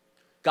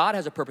 God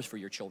has a purpose for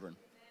your children,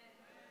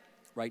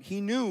 right?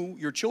 He knew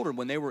your children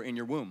when they were in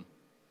your womb.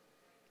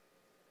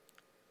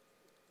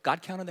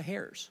 God counted the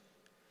hairs.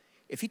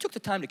 If he took the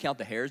time to count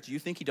the hairs, do you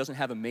think he doesn't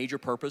have a major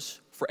purpose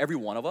for every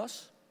one of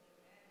us?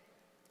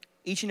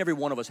 Each and every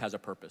one of us has a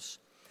purpose.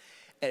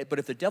 But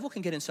if the devil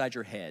can get inside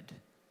your head,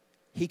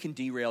 he can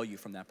derail you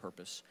from that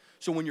purpose.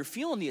 So when you're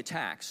feeling the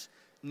attacks,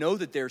 know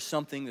that there's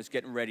something that's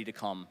getting ready to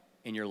come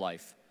in your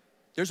life.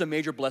 There's a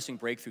major blessing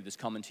breakthrough that's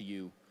coming to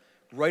you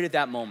right at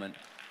that moment.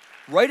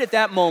 Right at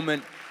that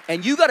moment,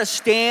 and you got to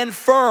stand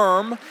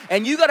firm,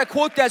 and you got to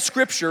quote that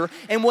scripture,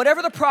 and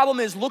whatever the problem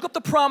is, look up the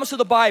promise of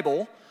the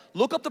Bible,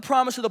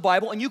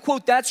 and you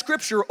quote that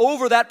scripture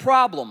over that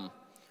problem,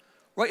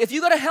 right? If you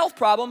got a health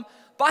problem,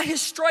 by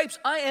his stripes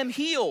I am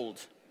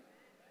healed.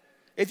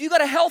 If you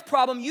got a health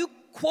problem, you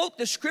quote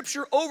the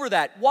scripture over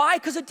that. Why?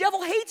 Because the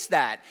devil hates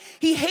that.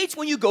 He hates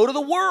when you go to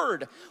the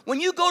Word. When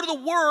you go to the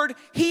Word,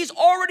 he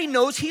already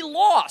knows he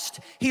lost.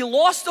 He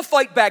lost the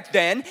fight back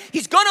then.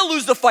 He's going to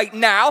lose the fight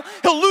now.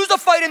 He'll lose the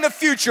fight in the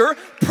future.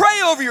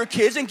 Pray over your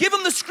kids and give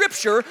them the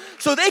scripture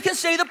so they can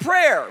say the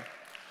prayer.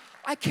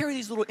 I carry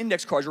these little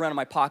index cards around in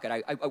my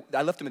pocket.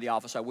 I left them in the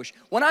office, I wish.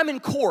 When I'm in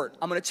court,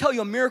 I'm going to tell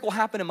you a miracle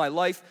happened in my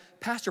life.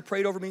 Pastor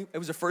prayed over me. It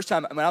was the first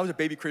time, when I was a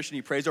baby Christian,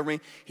 he prays over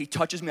me. He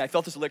touches me. I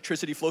felt this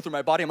electricity flow through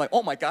my body. I'm like,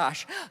 oh my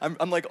gosh.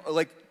 I'm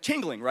like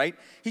tingling, right?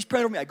 He's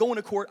praying over me. I go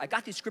into court. I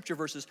got these scripture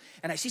verses,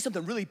 and I see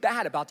something really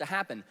bad about to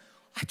happen.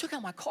 I took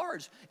out my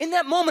cards. In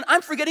that moment,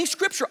 I'm forgetting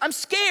scripture. I'm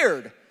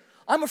scared.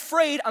 I'm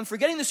afraid. I'm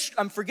forgetting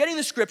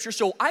the scripture,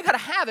 so I got to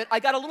have it. I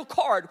got a little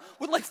card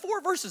with like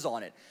 4 verses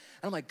on it.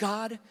 And I'm like,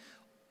 God,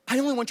 I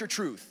only want your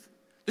truth.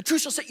 The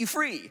truth shall set you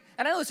free.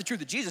 And I know it's the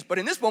truth of Jesus, but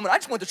in this moment, I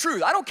just want the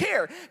truth. I don't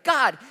care.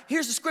 God,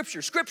 here's the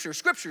scripture, scripture,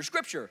 scripture,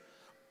 scripture.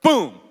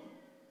 Boom.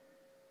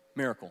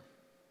 Miracle.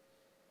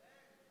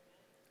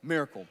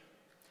 Miracle.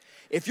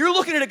 If you're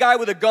looking at a guy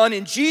with a gun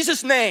in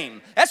Jesus'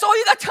 name, that's all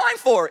you got time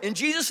for, in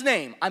Jesus'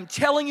 name. I'm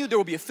telling you, there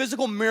will be a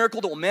physical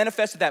miracle that will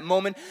manifest at that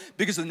moment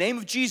because of the name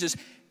of Jesus,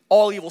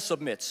 all evil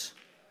submits.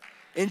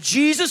 In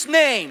Jesus'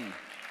 name.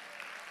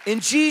 In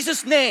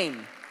Jesus'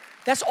 name.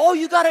 That's all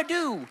you got to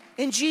do,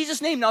 in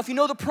Jesus' name. Now, if you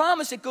know the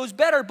promise, it goes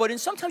better, but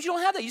sometimes you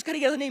don't have that. You just got to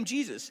get the name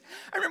Jesus.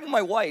 I remember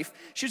my wife,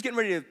 she was getting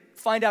ready to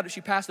find out if she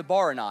passed the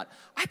bar or not.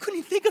 I couldn't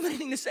even think of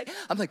anything to say.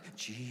 I'm like,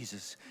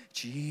 Jesus,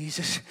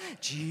 Jesus,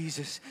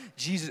 Jesus,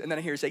 Jesus. And then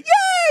I hear her say,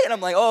 yay! And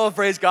I'm like, oh,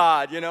 praise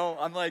God, you know.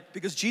 I'm like,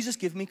 because Jesus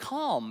gives me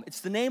calm.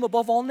 It's the name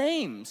above all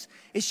names.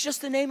 It's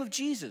just the name of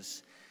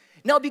Jesus.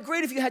 Now, it'd be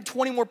great if you had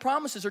 20 more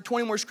promises or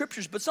 20 more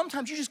scriptures, but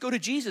sometimes you just go to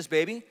Jesus,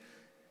 baby.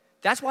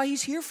 That's why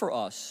he's here for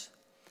us.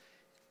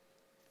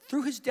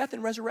 Through his death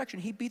and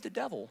resurrection, he beat the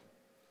devil.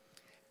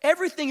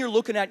 Everything you're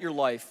looking at in your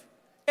life,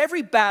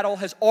 every battle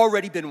has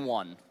already been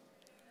won.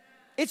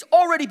 It's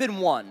already been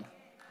won.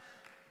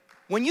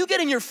 When you get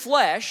in your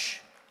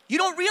flesh, you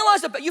don't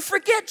realize that, but you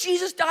forget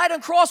Jesus died on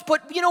the cross,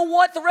 but you know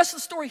what? The rest of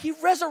the story, he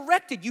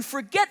resurrected. You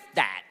forget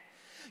that.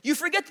 You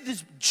forget that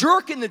this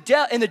jerk in the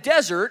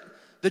desert,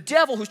 the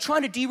devil who's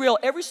trying to derail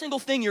every single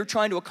thing you're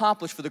trying to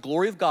accomplish for the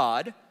glory of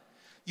God,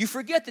 you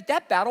forget that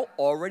that battle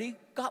already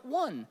got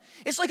won.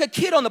 It's like a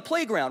kid on the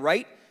playground,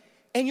 right?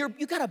 And you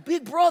got a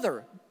big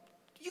brother.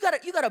 You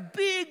got a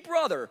big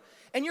brother.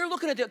 And you're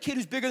looking at the kid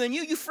who's bigger than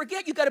you. You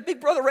forget you got a big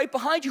brother right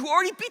behind you who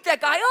already beat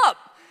that guy up.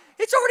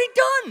 It's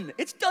already done.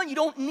 It's done. You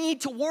don't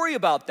need to worry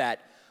about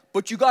that.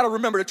 But you got to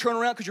remember to turn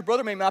around because your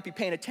brother may not be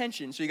paying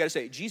attention. So you got to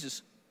say,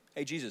 Jesus,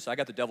 hey, Jesus, I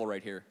got the devil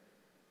right here.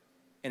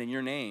 And in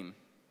your name,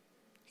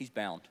 he's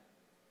bound.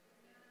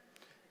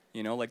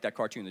 You know, like that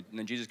cartoon. And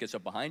then Jesus gets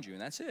up behind you,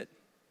 and that's it.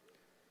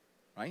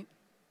 Right?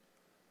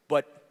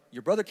 But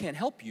your brother can't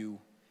help you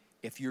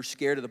if you're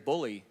scared of the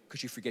bully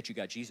because you forget you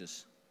got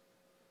Jesus.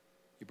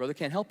 Your brother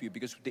can't help you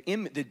because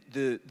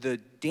the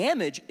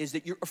damage is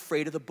that you're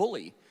afraid of the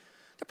bully.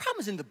 The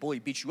problem isn't the bully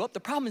beats you up. The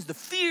problem is the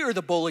fear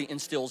the bully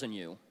instills in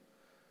you.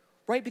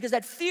 Right? Because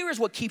that fear is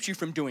what keeps you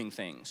from doing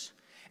things.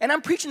 And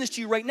I'm preaching this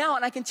to you right now,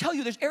 and I can tell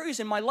you there's areas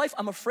in my life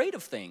I'm afraid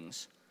of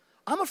things.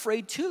 I'm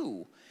afraid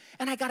too.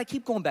 And I got to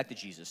keep going back to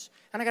Jesus.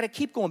 And I got to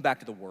keep going back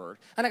to the Word.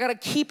 And I got to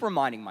keep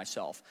reminding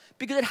myself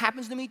because it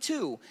happens to me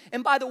too.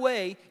 And by the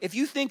way, if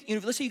you think,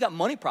 let's say you got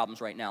money problems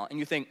right now and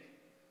you think,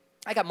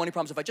 I got money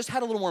problems. If I just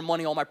had a little more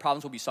money, all my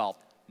problems will be solved.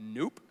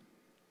 Nope.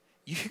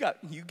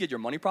 You get your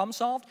money problem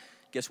solved,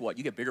 guess what?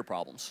 You get bigger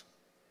problems.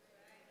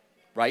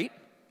 Right?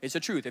 It's the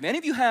truth. If any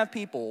of you have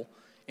people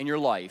in your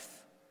life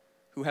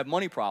who have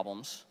money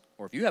problems,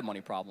 or if you have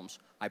money problems,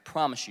 I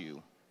promise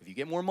you, if you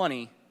get more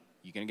money,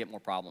 you're going to get more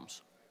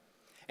problems.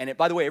 And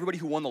by the way, everybody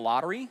who won the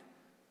lottery,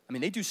 I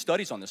mean, they do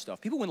studies on this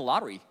stuff. People win the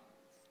lottery.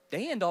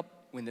 They end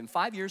up, within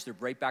 5 years, they're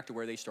right back to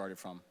where they started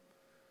from.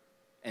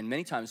 And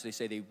many times they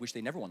say they wish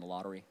they never won the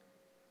lottery.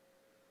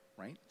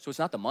 Right? So it's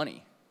not the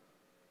money.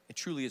 It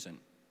truly isn't.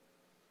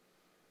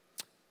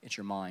 It's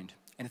your mind.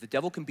 And if the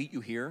devil can beat you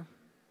here,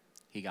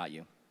 he got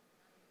you.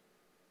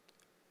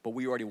 But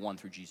we already won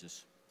through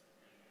Jesus.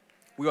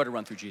 We ought to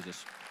run through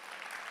Jesus.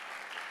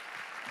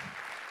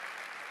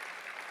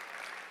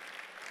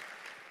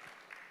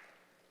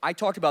 I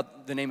talked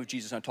about the name of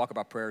Jesus and I talk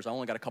about prayers. I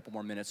only got a couple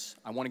more minutes.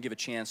 I want to give a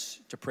chance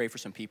to pray for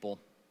some people.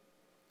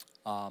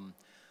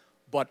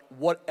 But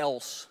what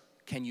else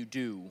can you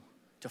do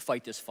to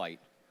fight this fight?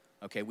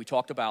 Okay, we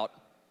talked about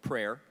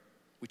prayer.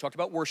 We talked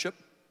about worship.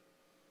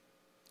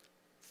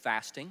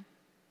 Fasting.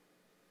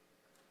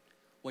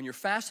 When you're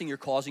fasting, you're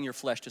causing your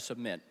flesh to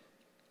submit.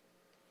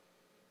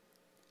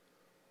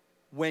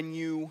 When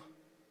you've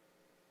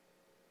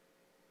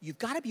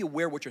got to be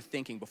aware what you're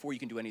thinking before you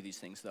can do any of these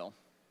things, though.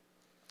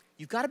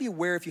 You've got to be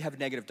aware if you have a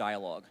negative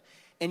dialogue.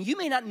 And you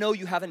may not know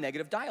you have a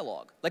negative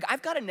dialogue. Like,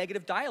 I've got a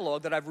negative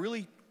dialogue that I've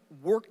really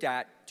worked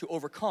at to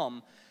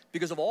overcome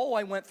because of all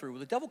I went through.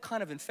 The devil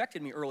kind of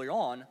infected me early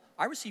on.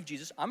 I received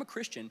Jesus. I'm a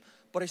Christian,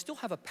 but I still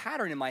have a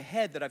pattern in my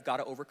head that I've got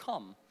to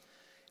overcome.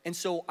 And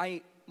so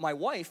my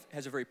wife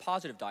has a very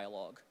positive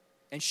dialogue.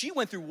 And she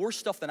went through worse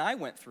stuff than I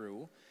went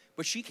through,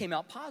 but she came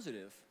out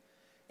positive.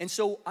 And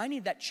so I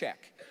need that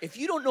check. If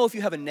you don't know if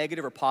you have a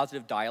negative or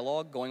positive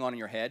dialogue going on in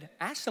your head,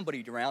 ask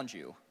somebody around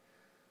you.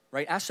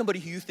 Right? Ask somebody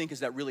who you think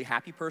is that really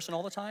happy person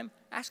all the time.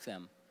 Ask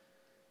them,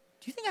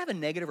 do you think I have a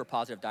negative or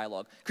positive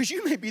dialogue? Because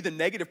you may be the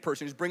negative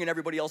person who's bringing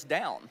everybody else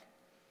down.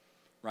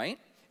 Right?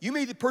 You may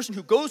be the person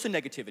who goes to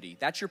negativity.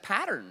 That's your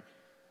pattern.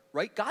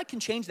 Right? God can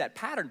change that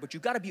pattern, but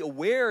you've got to be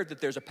aware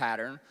that there's a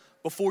pattern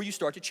before you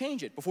start to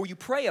change it. Before you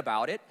pray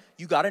about it,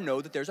 you got to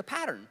know that there's a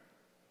pattern.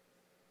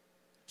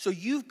 So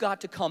you've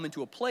got to come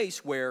into a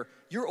place where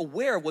you're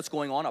aware of what's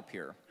going on up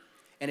here.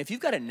 And if you've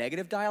got a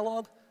negative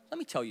dialogue, let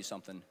me tell you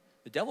something.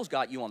 The devil's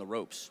got you on the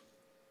ropes.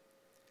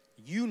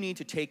 You need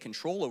to take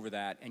control over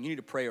that, and you need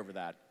to pray over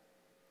that.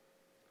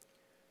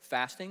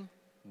 Fasting,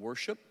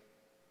 worship,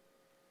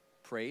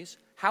 praise.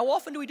 How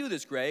often do we do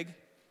this, Greg?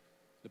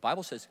 The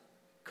Bible says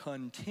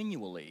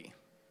continually.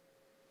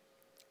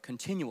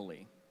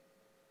 Continually.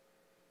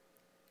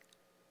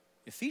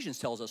 Ephesians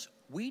tells us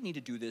we need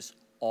to do this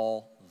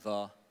all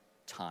the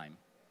time.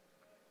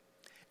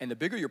 And the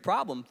bigger your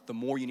problem, the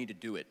more you need to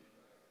do it,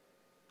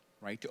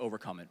 right, to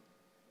overcome it.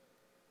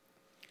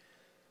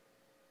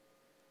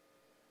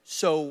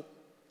 So,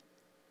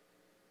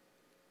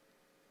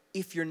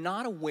 if you're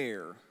not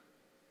aware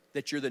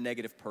that you're the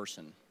negative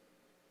person,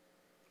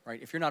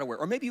 right, if you're not aware,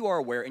 or maybe you are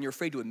aware and you're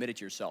afraid to admit it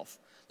to yourself,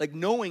 like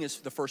knowing is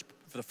the first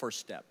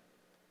step.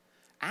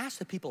 Ask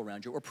the people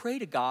around you or pray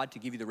to God to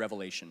give you the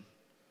revelation.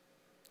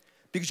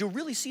 Because you'll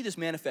really see this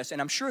manifest, and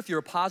I'm sure if you're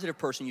a positive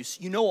person,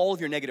 you know all of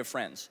your negative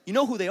friends. You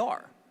know who they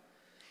are.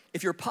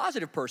 If you're a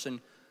positive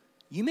person,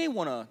 you may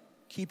want to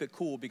keep it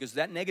cool because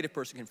that negative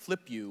person can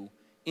flip you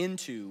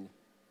into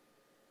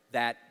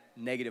that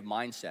negative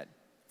mindset.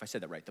 If I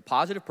said that right. The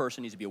positive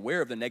person needs to be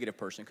aware of the negative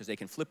person because they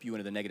can flip you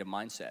into the negative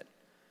mindset.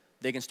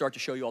 They can start to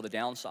show you all the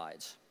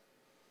downsides.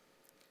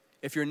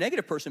 If you're a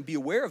negative person, be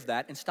aware of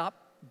that and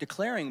stop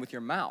declaring with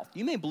your mouth.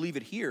 You may believe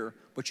it here,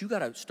 but you got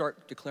to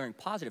start declaring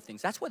positive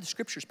things. That's why the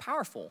scripture's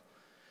powerful.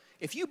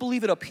 If you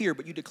believe it up here,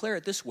 but you declare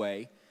it this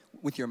way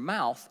with your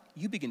mouth,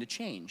 you begin to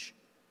change.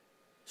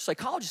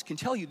 Psychologists can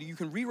tell you that you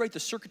can rewrite the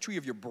circuitry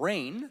of your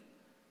brain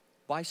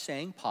by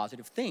saying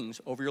positive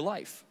things over your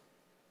life.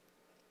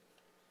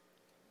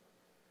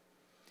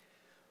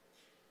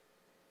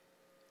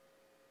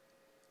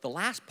 The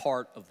last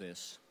part of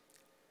this,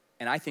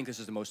 and I think this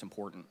is the most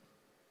important,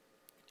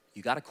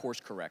 you got to course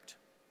correct.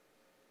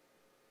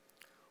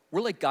 We're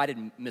like guided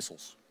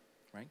missiles,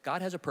 right?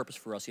 God has a purpose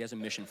for us. He has a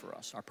mission for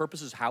us. Our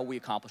purpose is how we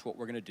accomplish what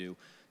we're going to do.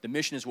 The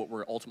mission is what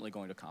we're ultimately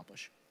going to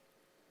accomplish.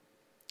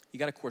 You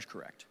got to course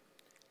correct.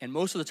 And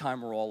most of the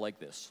time, we're all like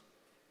this.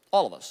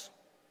 All of us.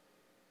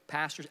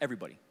 Pastors,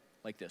 everybody,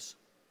 like this,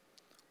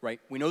 right?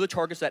 We know the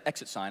target's that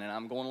exit sign, and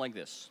I'm going like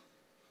this,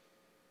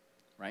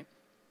 right?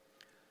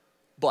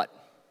 But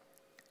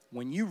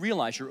when you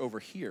realize you're over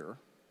here,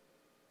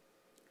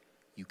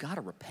 you got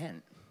to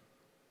repent.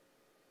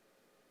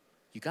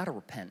 You got to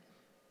repent.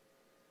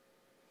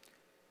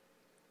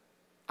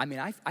 I mean,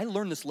 I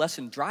learned this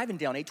lesson driving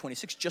down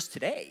 826 just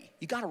today.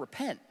 You got to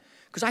repent.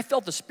 Because I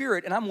felt the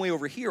Spirit, and I'm way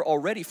over here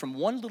already from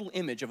one little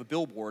image of a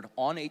billboard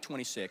on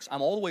 826.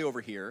 I'm all the way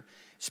over here.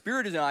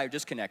 Spirit and I are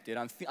disconnected.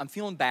 I'm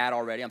feeling bad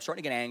already. I'm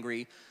starting to get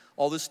angry,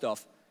 all this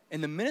stuff.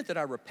 And the minute that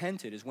I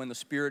repented is when the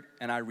Spirit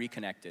and I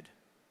reconnected.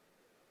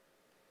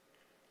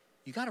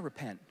 You got to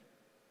repent.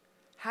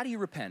 How do you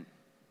repent?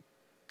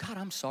 God,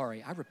 I'm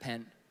sorry. I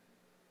repent.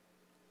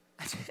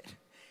 That's it.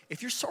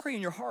 If you're sorry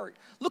in your heart,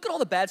 look at all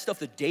the bad stuff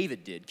that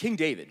David did, King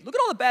David. Look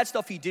at all the bad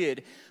stuff he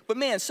did. But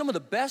man, some of the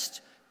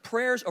best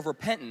prayers of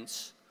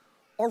repentance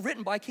are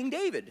written by King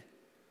David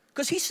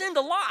because he sinned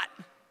a lot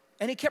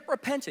and he kept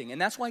repenting. And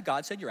that's why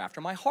God said, you're after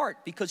my heart,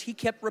 because he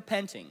kept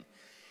repenting.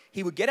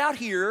 He would get out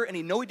here and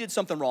he'd know he did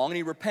something wrong and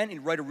he'd repent and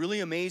he'd write a really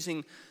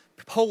amazing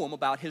poem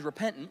about his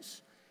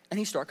repentance and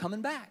he'd start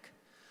coming back.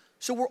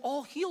 So we're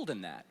all healed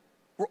in that.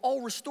 We're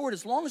all restored.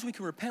 As long as we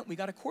can repent, we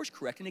got to course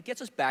correct, and it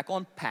gets us back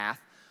on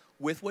path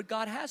with what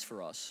God has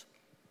for us.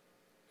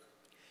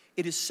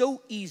 It is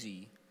so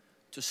easy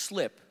to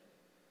slip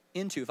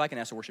into, if I can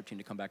ask the worship team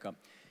to come back up,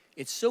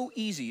 it's so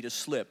easy to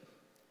slip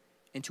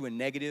into a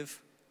negative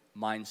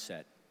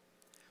mindset.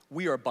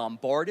 We are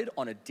bombarded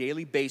on a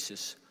daily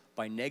basis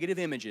by negative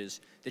images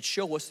that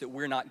show us that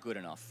we're not good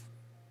enough.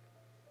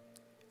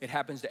 It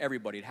happens to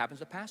everybody. It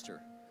happens to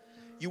pastor.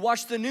 You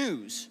watch the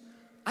news.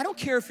 I don't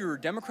care if you're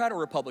a Democrat or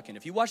Republican.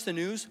 If you watch the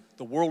news,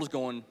 the world is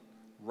going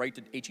right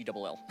to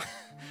H-E-double-L,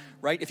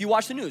 right? If you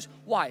watch the news.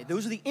 Why?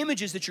 Those are the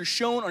images that you're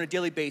shown on a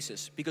daily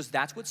basis because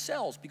that's what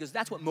sells, because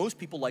that's what most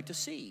people like to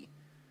see,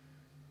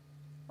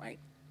 right?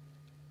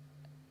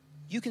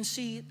 You can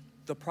see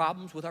the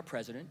problems with our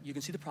president. You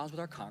can see the problems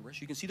with our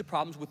Congress. You can see the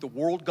problems with the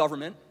world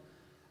government.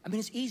 I mean,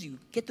 it's easy. You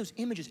get those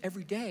images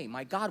every day.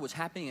 My God, what's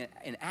happening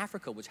in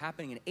Africa, what's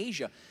happening in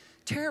Asia.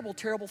 Terrible,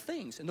 terrible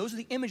things. And those are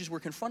the images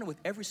we're confronted with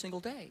every single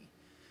day.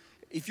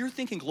 If you're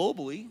thinking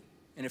globally,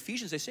 in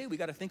Ephesians they say we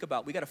got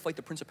to fight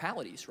the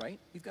principalities, right?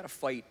 We've got to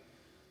fight,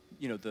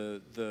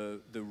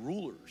 the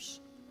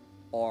rulers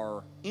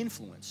are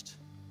influenced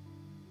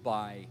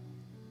by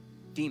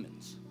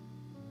demons.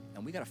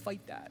 And we got to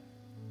fight that.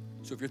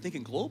 So if you're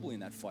thinking globally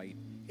in that fight,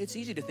 it's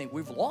easy to think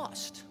we've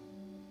lost.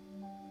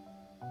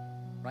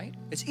 Right?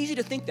 It's easy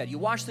to think that. You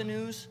watch the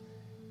news,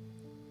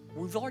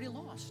 we've already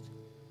lost.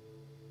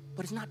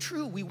 But it's not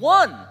true. We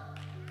won.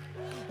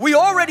 We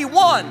already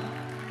won.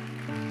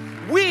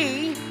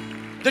 We,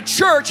 the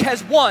church,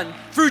 has won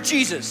through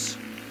Jesus.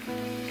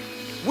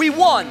 We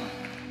won.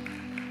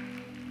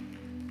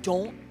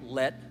 Don't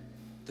let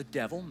the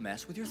devil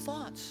mess with your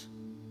thoughts.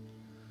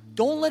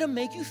 Don't let him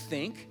make you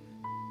think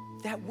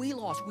that we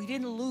lost. We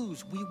didn't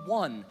lose. We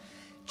won.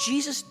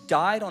 Jesus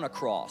died on a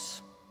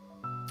cross.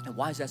 And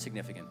why is that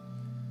significant?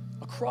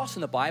 A cross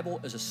in the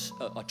Bible is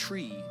a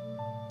tree.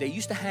 They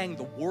used to hang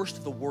the worst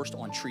of the worst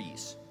on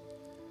trees.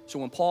 So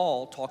when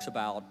Paul talks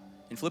about,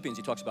 in Philippians,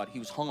 he talks about he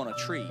was hung on a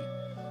tree.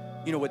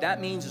 You know, what that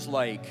means is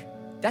like,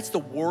 that's the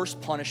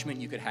worst punishment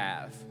you could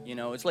have. You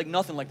know, it's like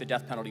nothing like the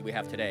death penalty we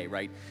have today,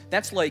 right?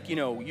 That's like, you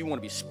know, you want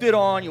to be spit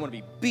on, you want to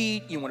be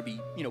beat, you want to be,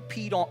 you know,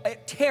 peed on.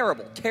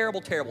 Terrible, terrible,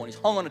 terrible. And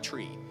he's hung on a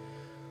tree,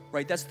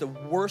 right? That's the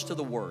worst of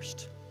the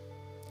worst.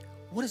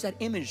 What is that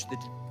image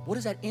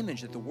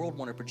that the world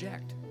want to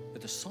project?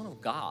 That the Son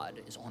of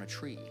God is on a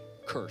tree,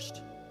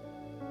 cursed.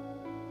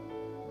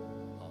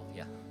 Oh,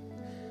 yeah.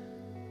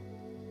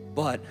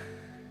 But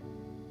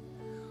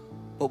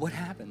what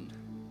happened?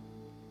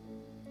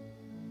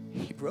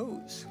 He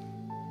rose.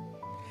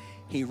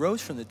 He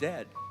rose from the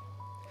dead.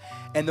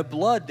 And the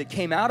blood that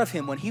came out of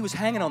him when he was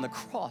hanging on the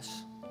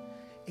cross,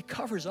 it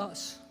covers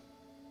us.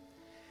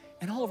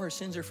 And all of our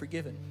sins are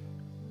forgiven.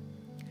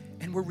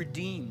 And we're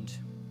redeemed.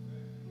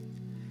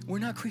 We're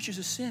not creatures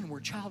of sin. We're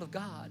a child of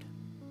God.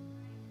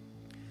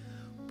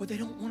 But they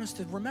don't want us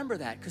to remember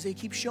that because they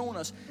keep showing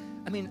us.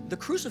 I mean, the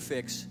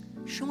crucifix,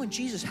 showing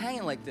Jesus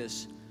hanging like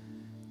this,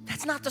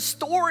 that's not the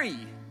story.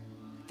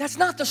 That's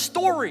not the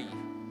story.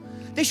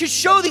 They should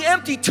show the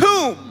empty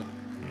tomb.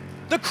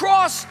 The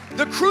cross,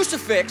 the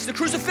crucifix, the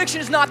crucifixion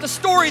is not the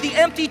story. The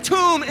empty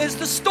tomb is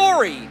the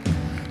story.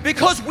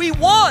 Because we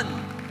won.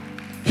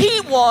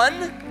 He won,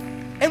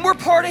 and we're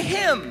part of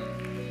him.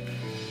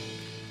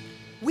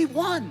 We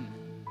won.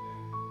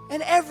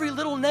 And every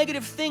little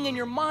negative thing in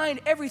your mind,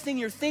 everything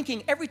you're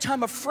thinking, every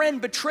time a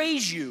friend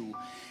betrays you,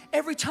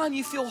 every time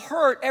you feel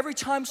hurt, every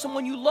time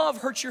someone you love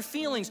hurts your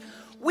feelings,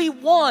 we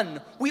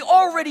won. We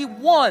already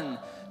won.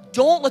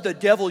 Don't let the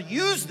devil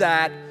use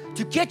that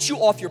to get you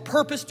off your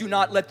purpose. Do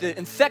not let the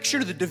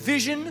infection or the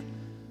division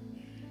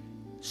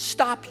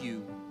stop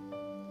you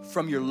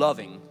from your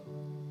loving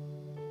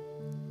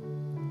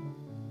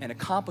and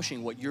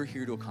accomplishing what you're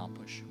here to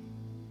accomplish.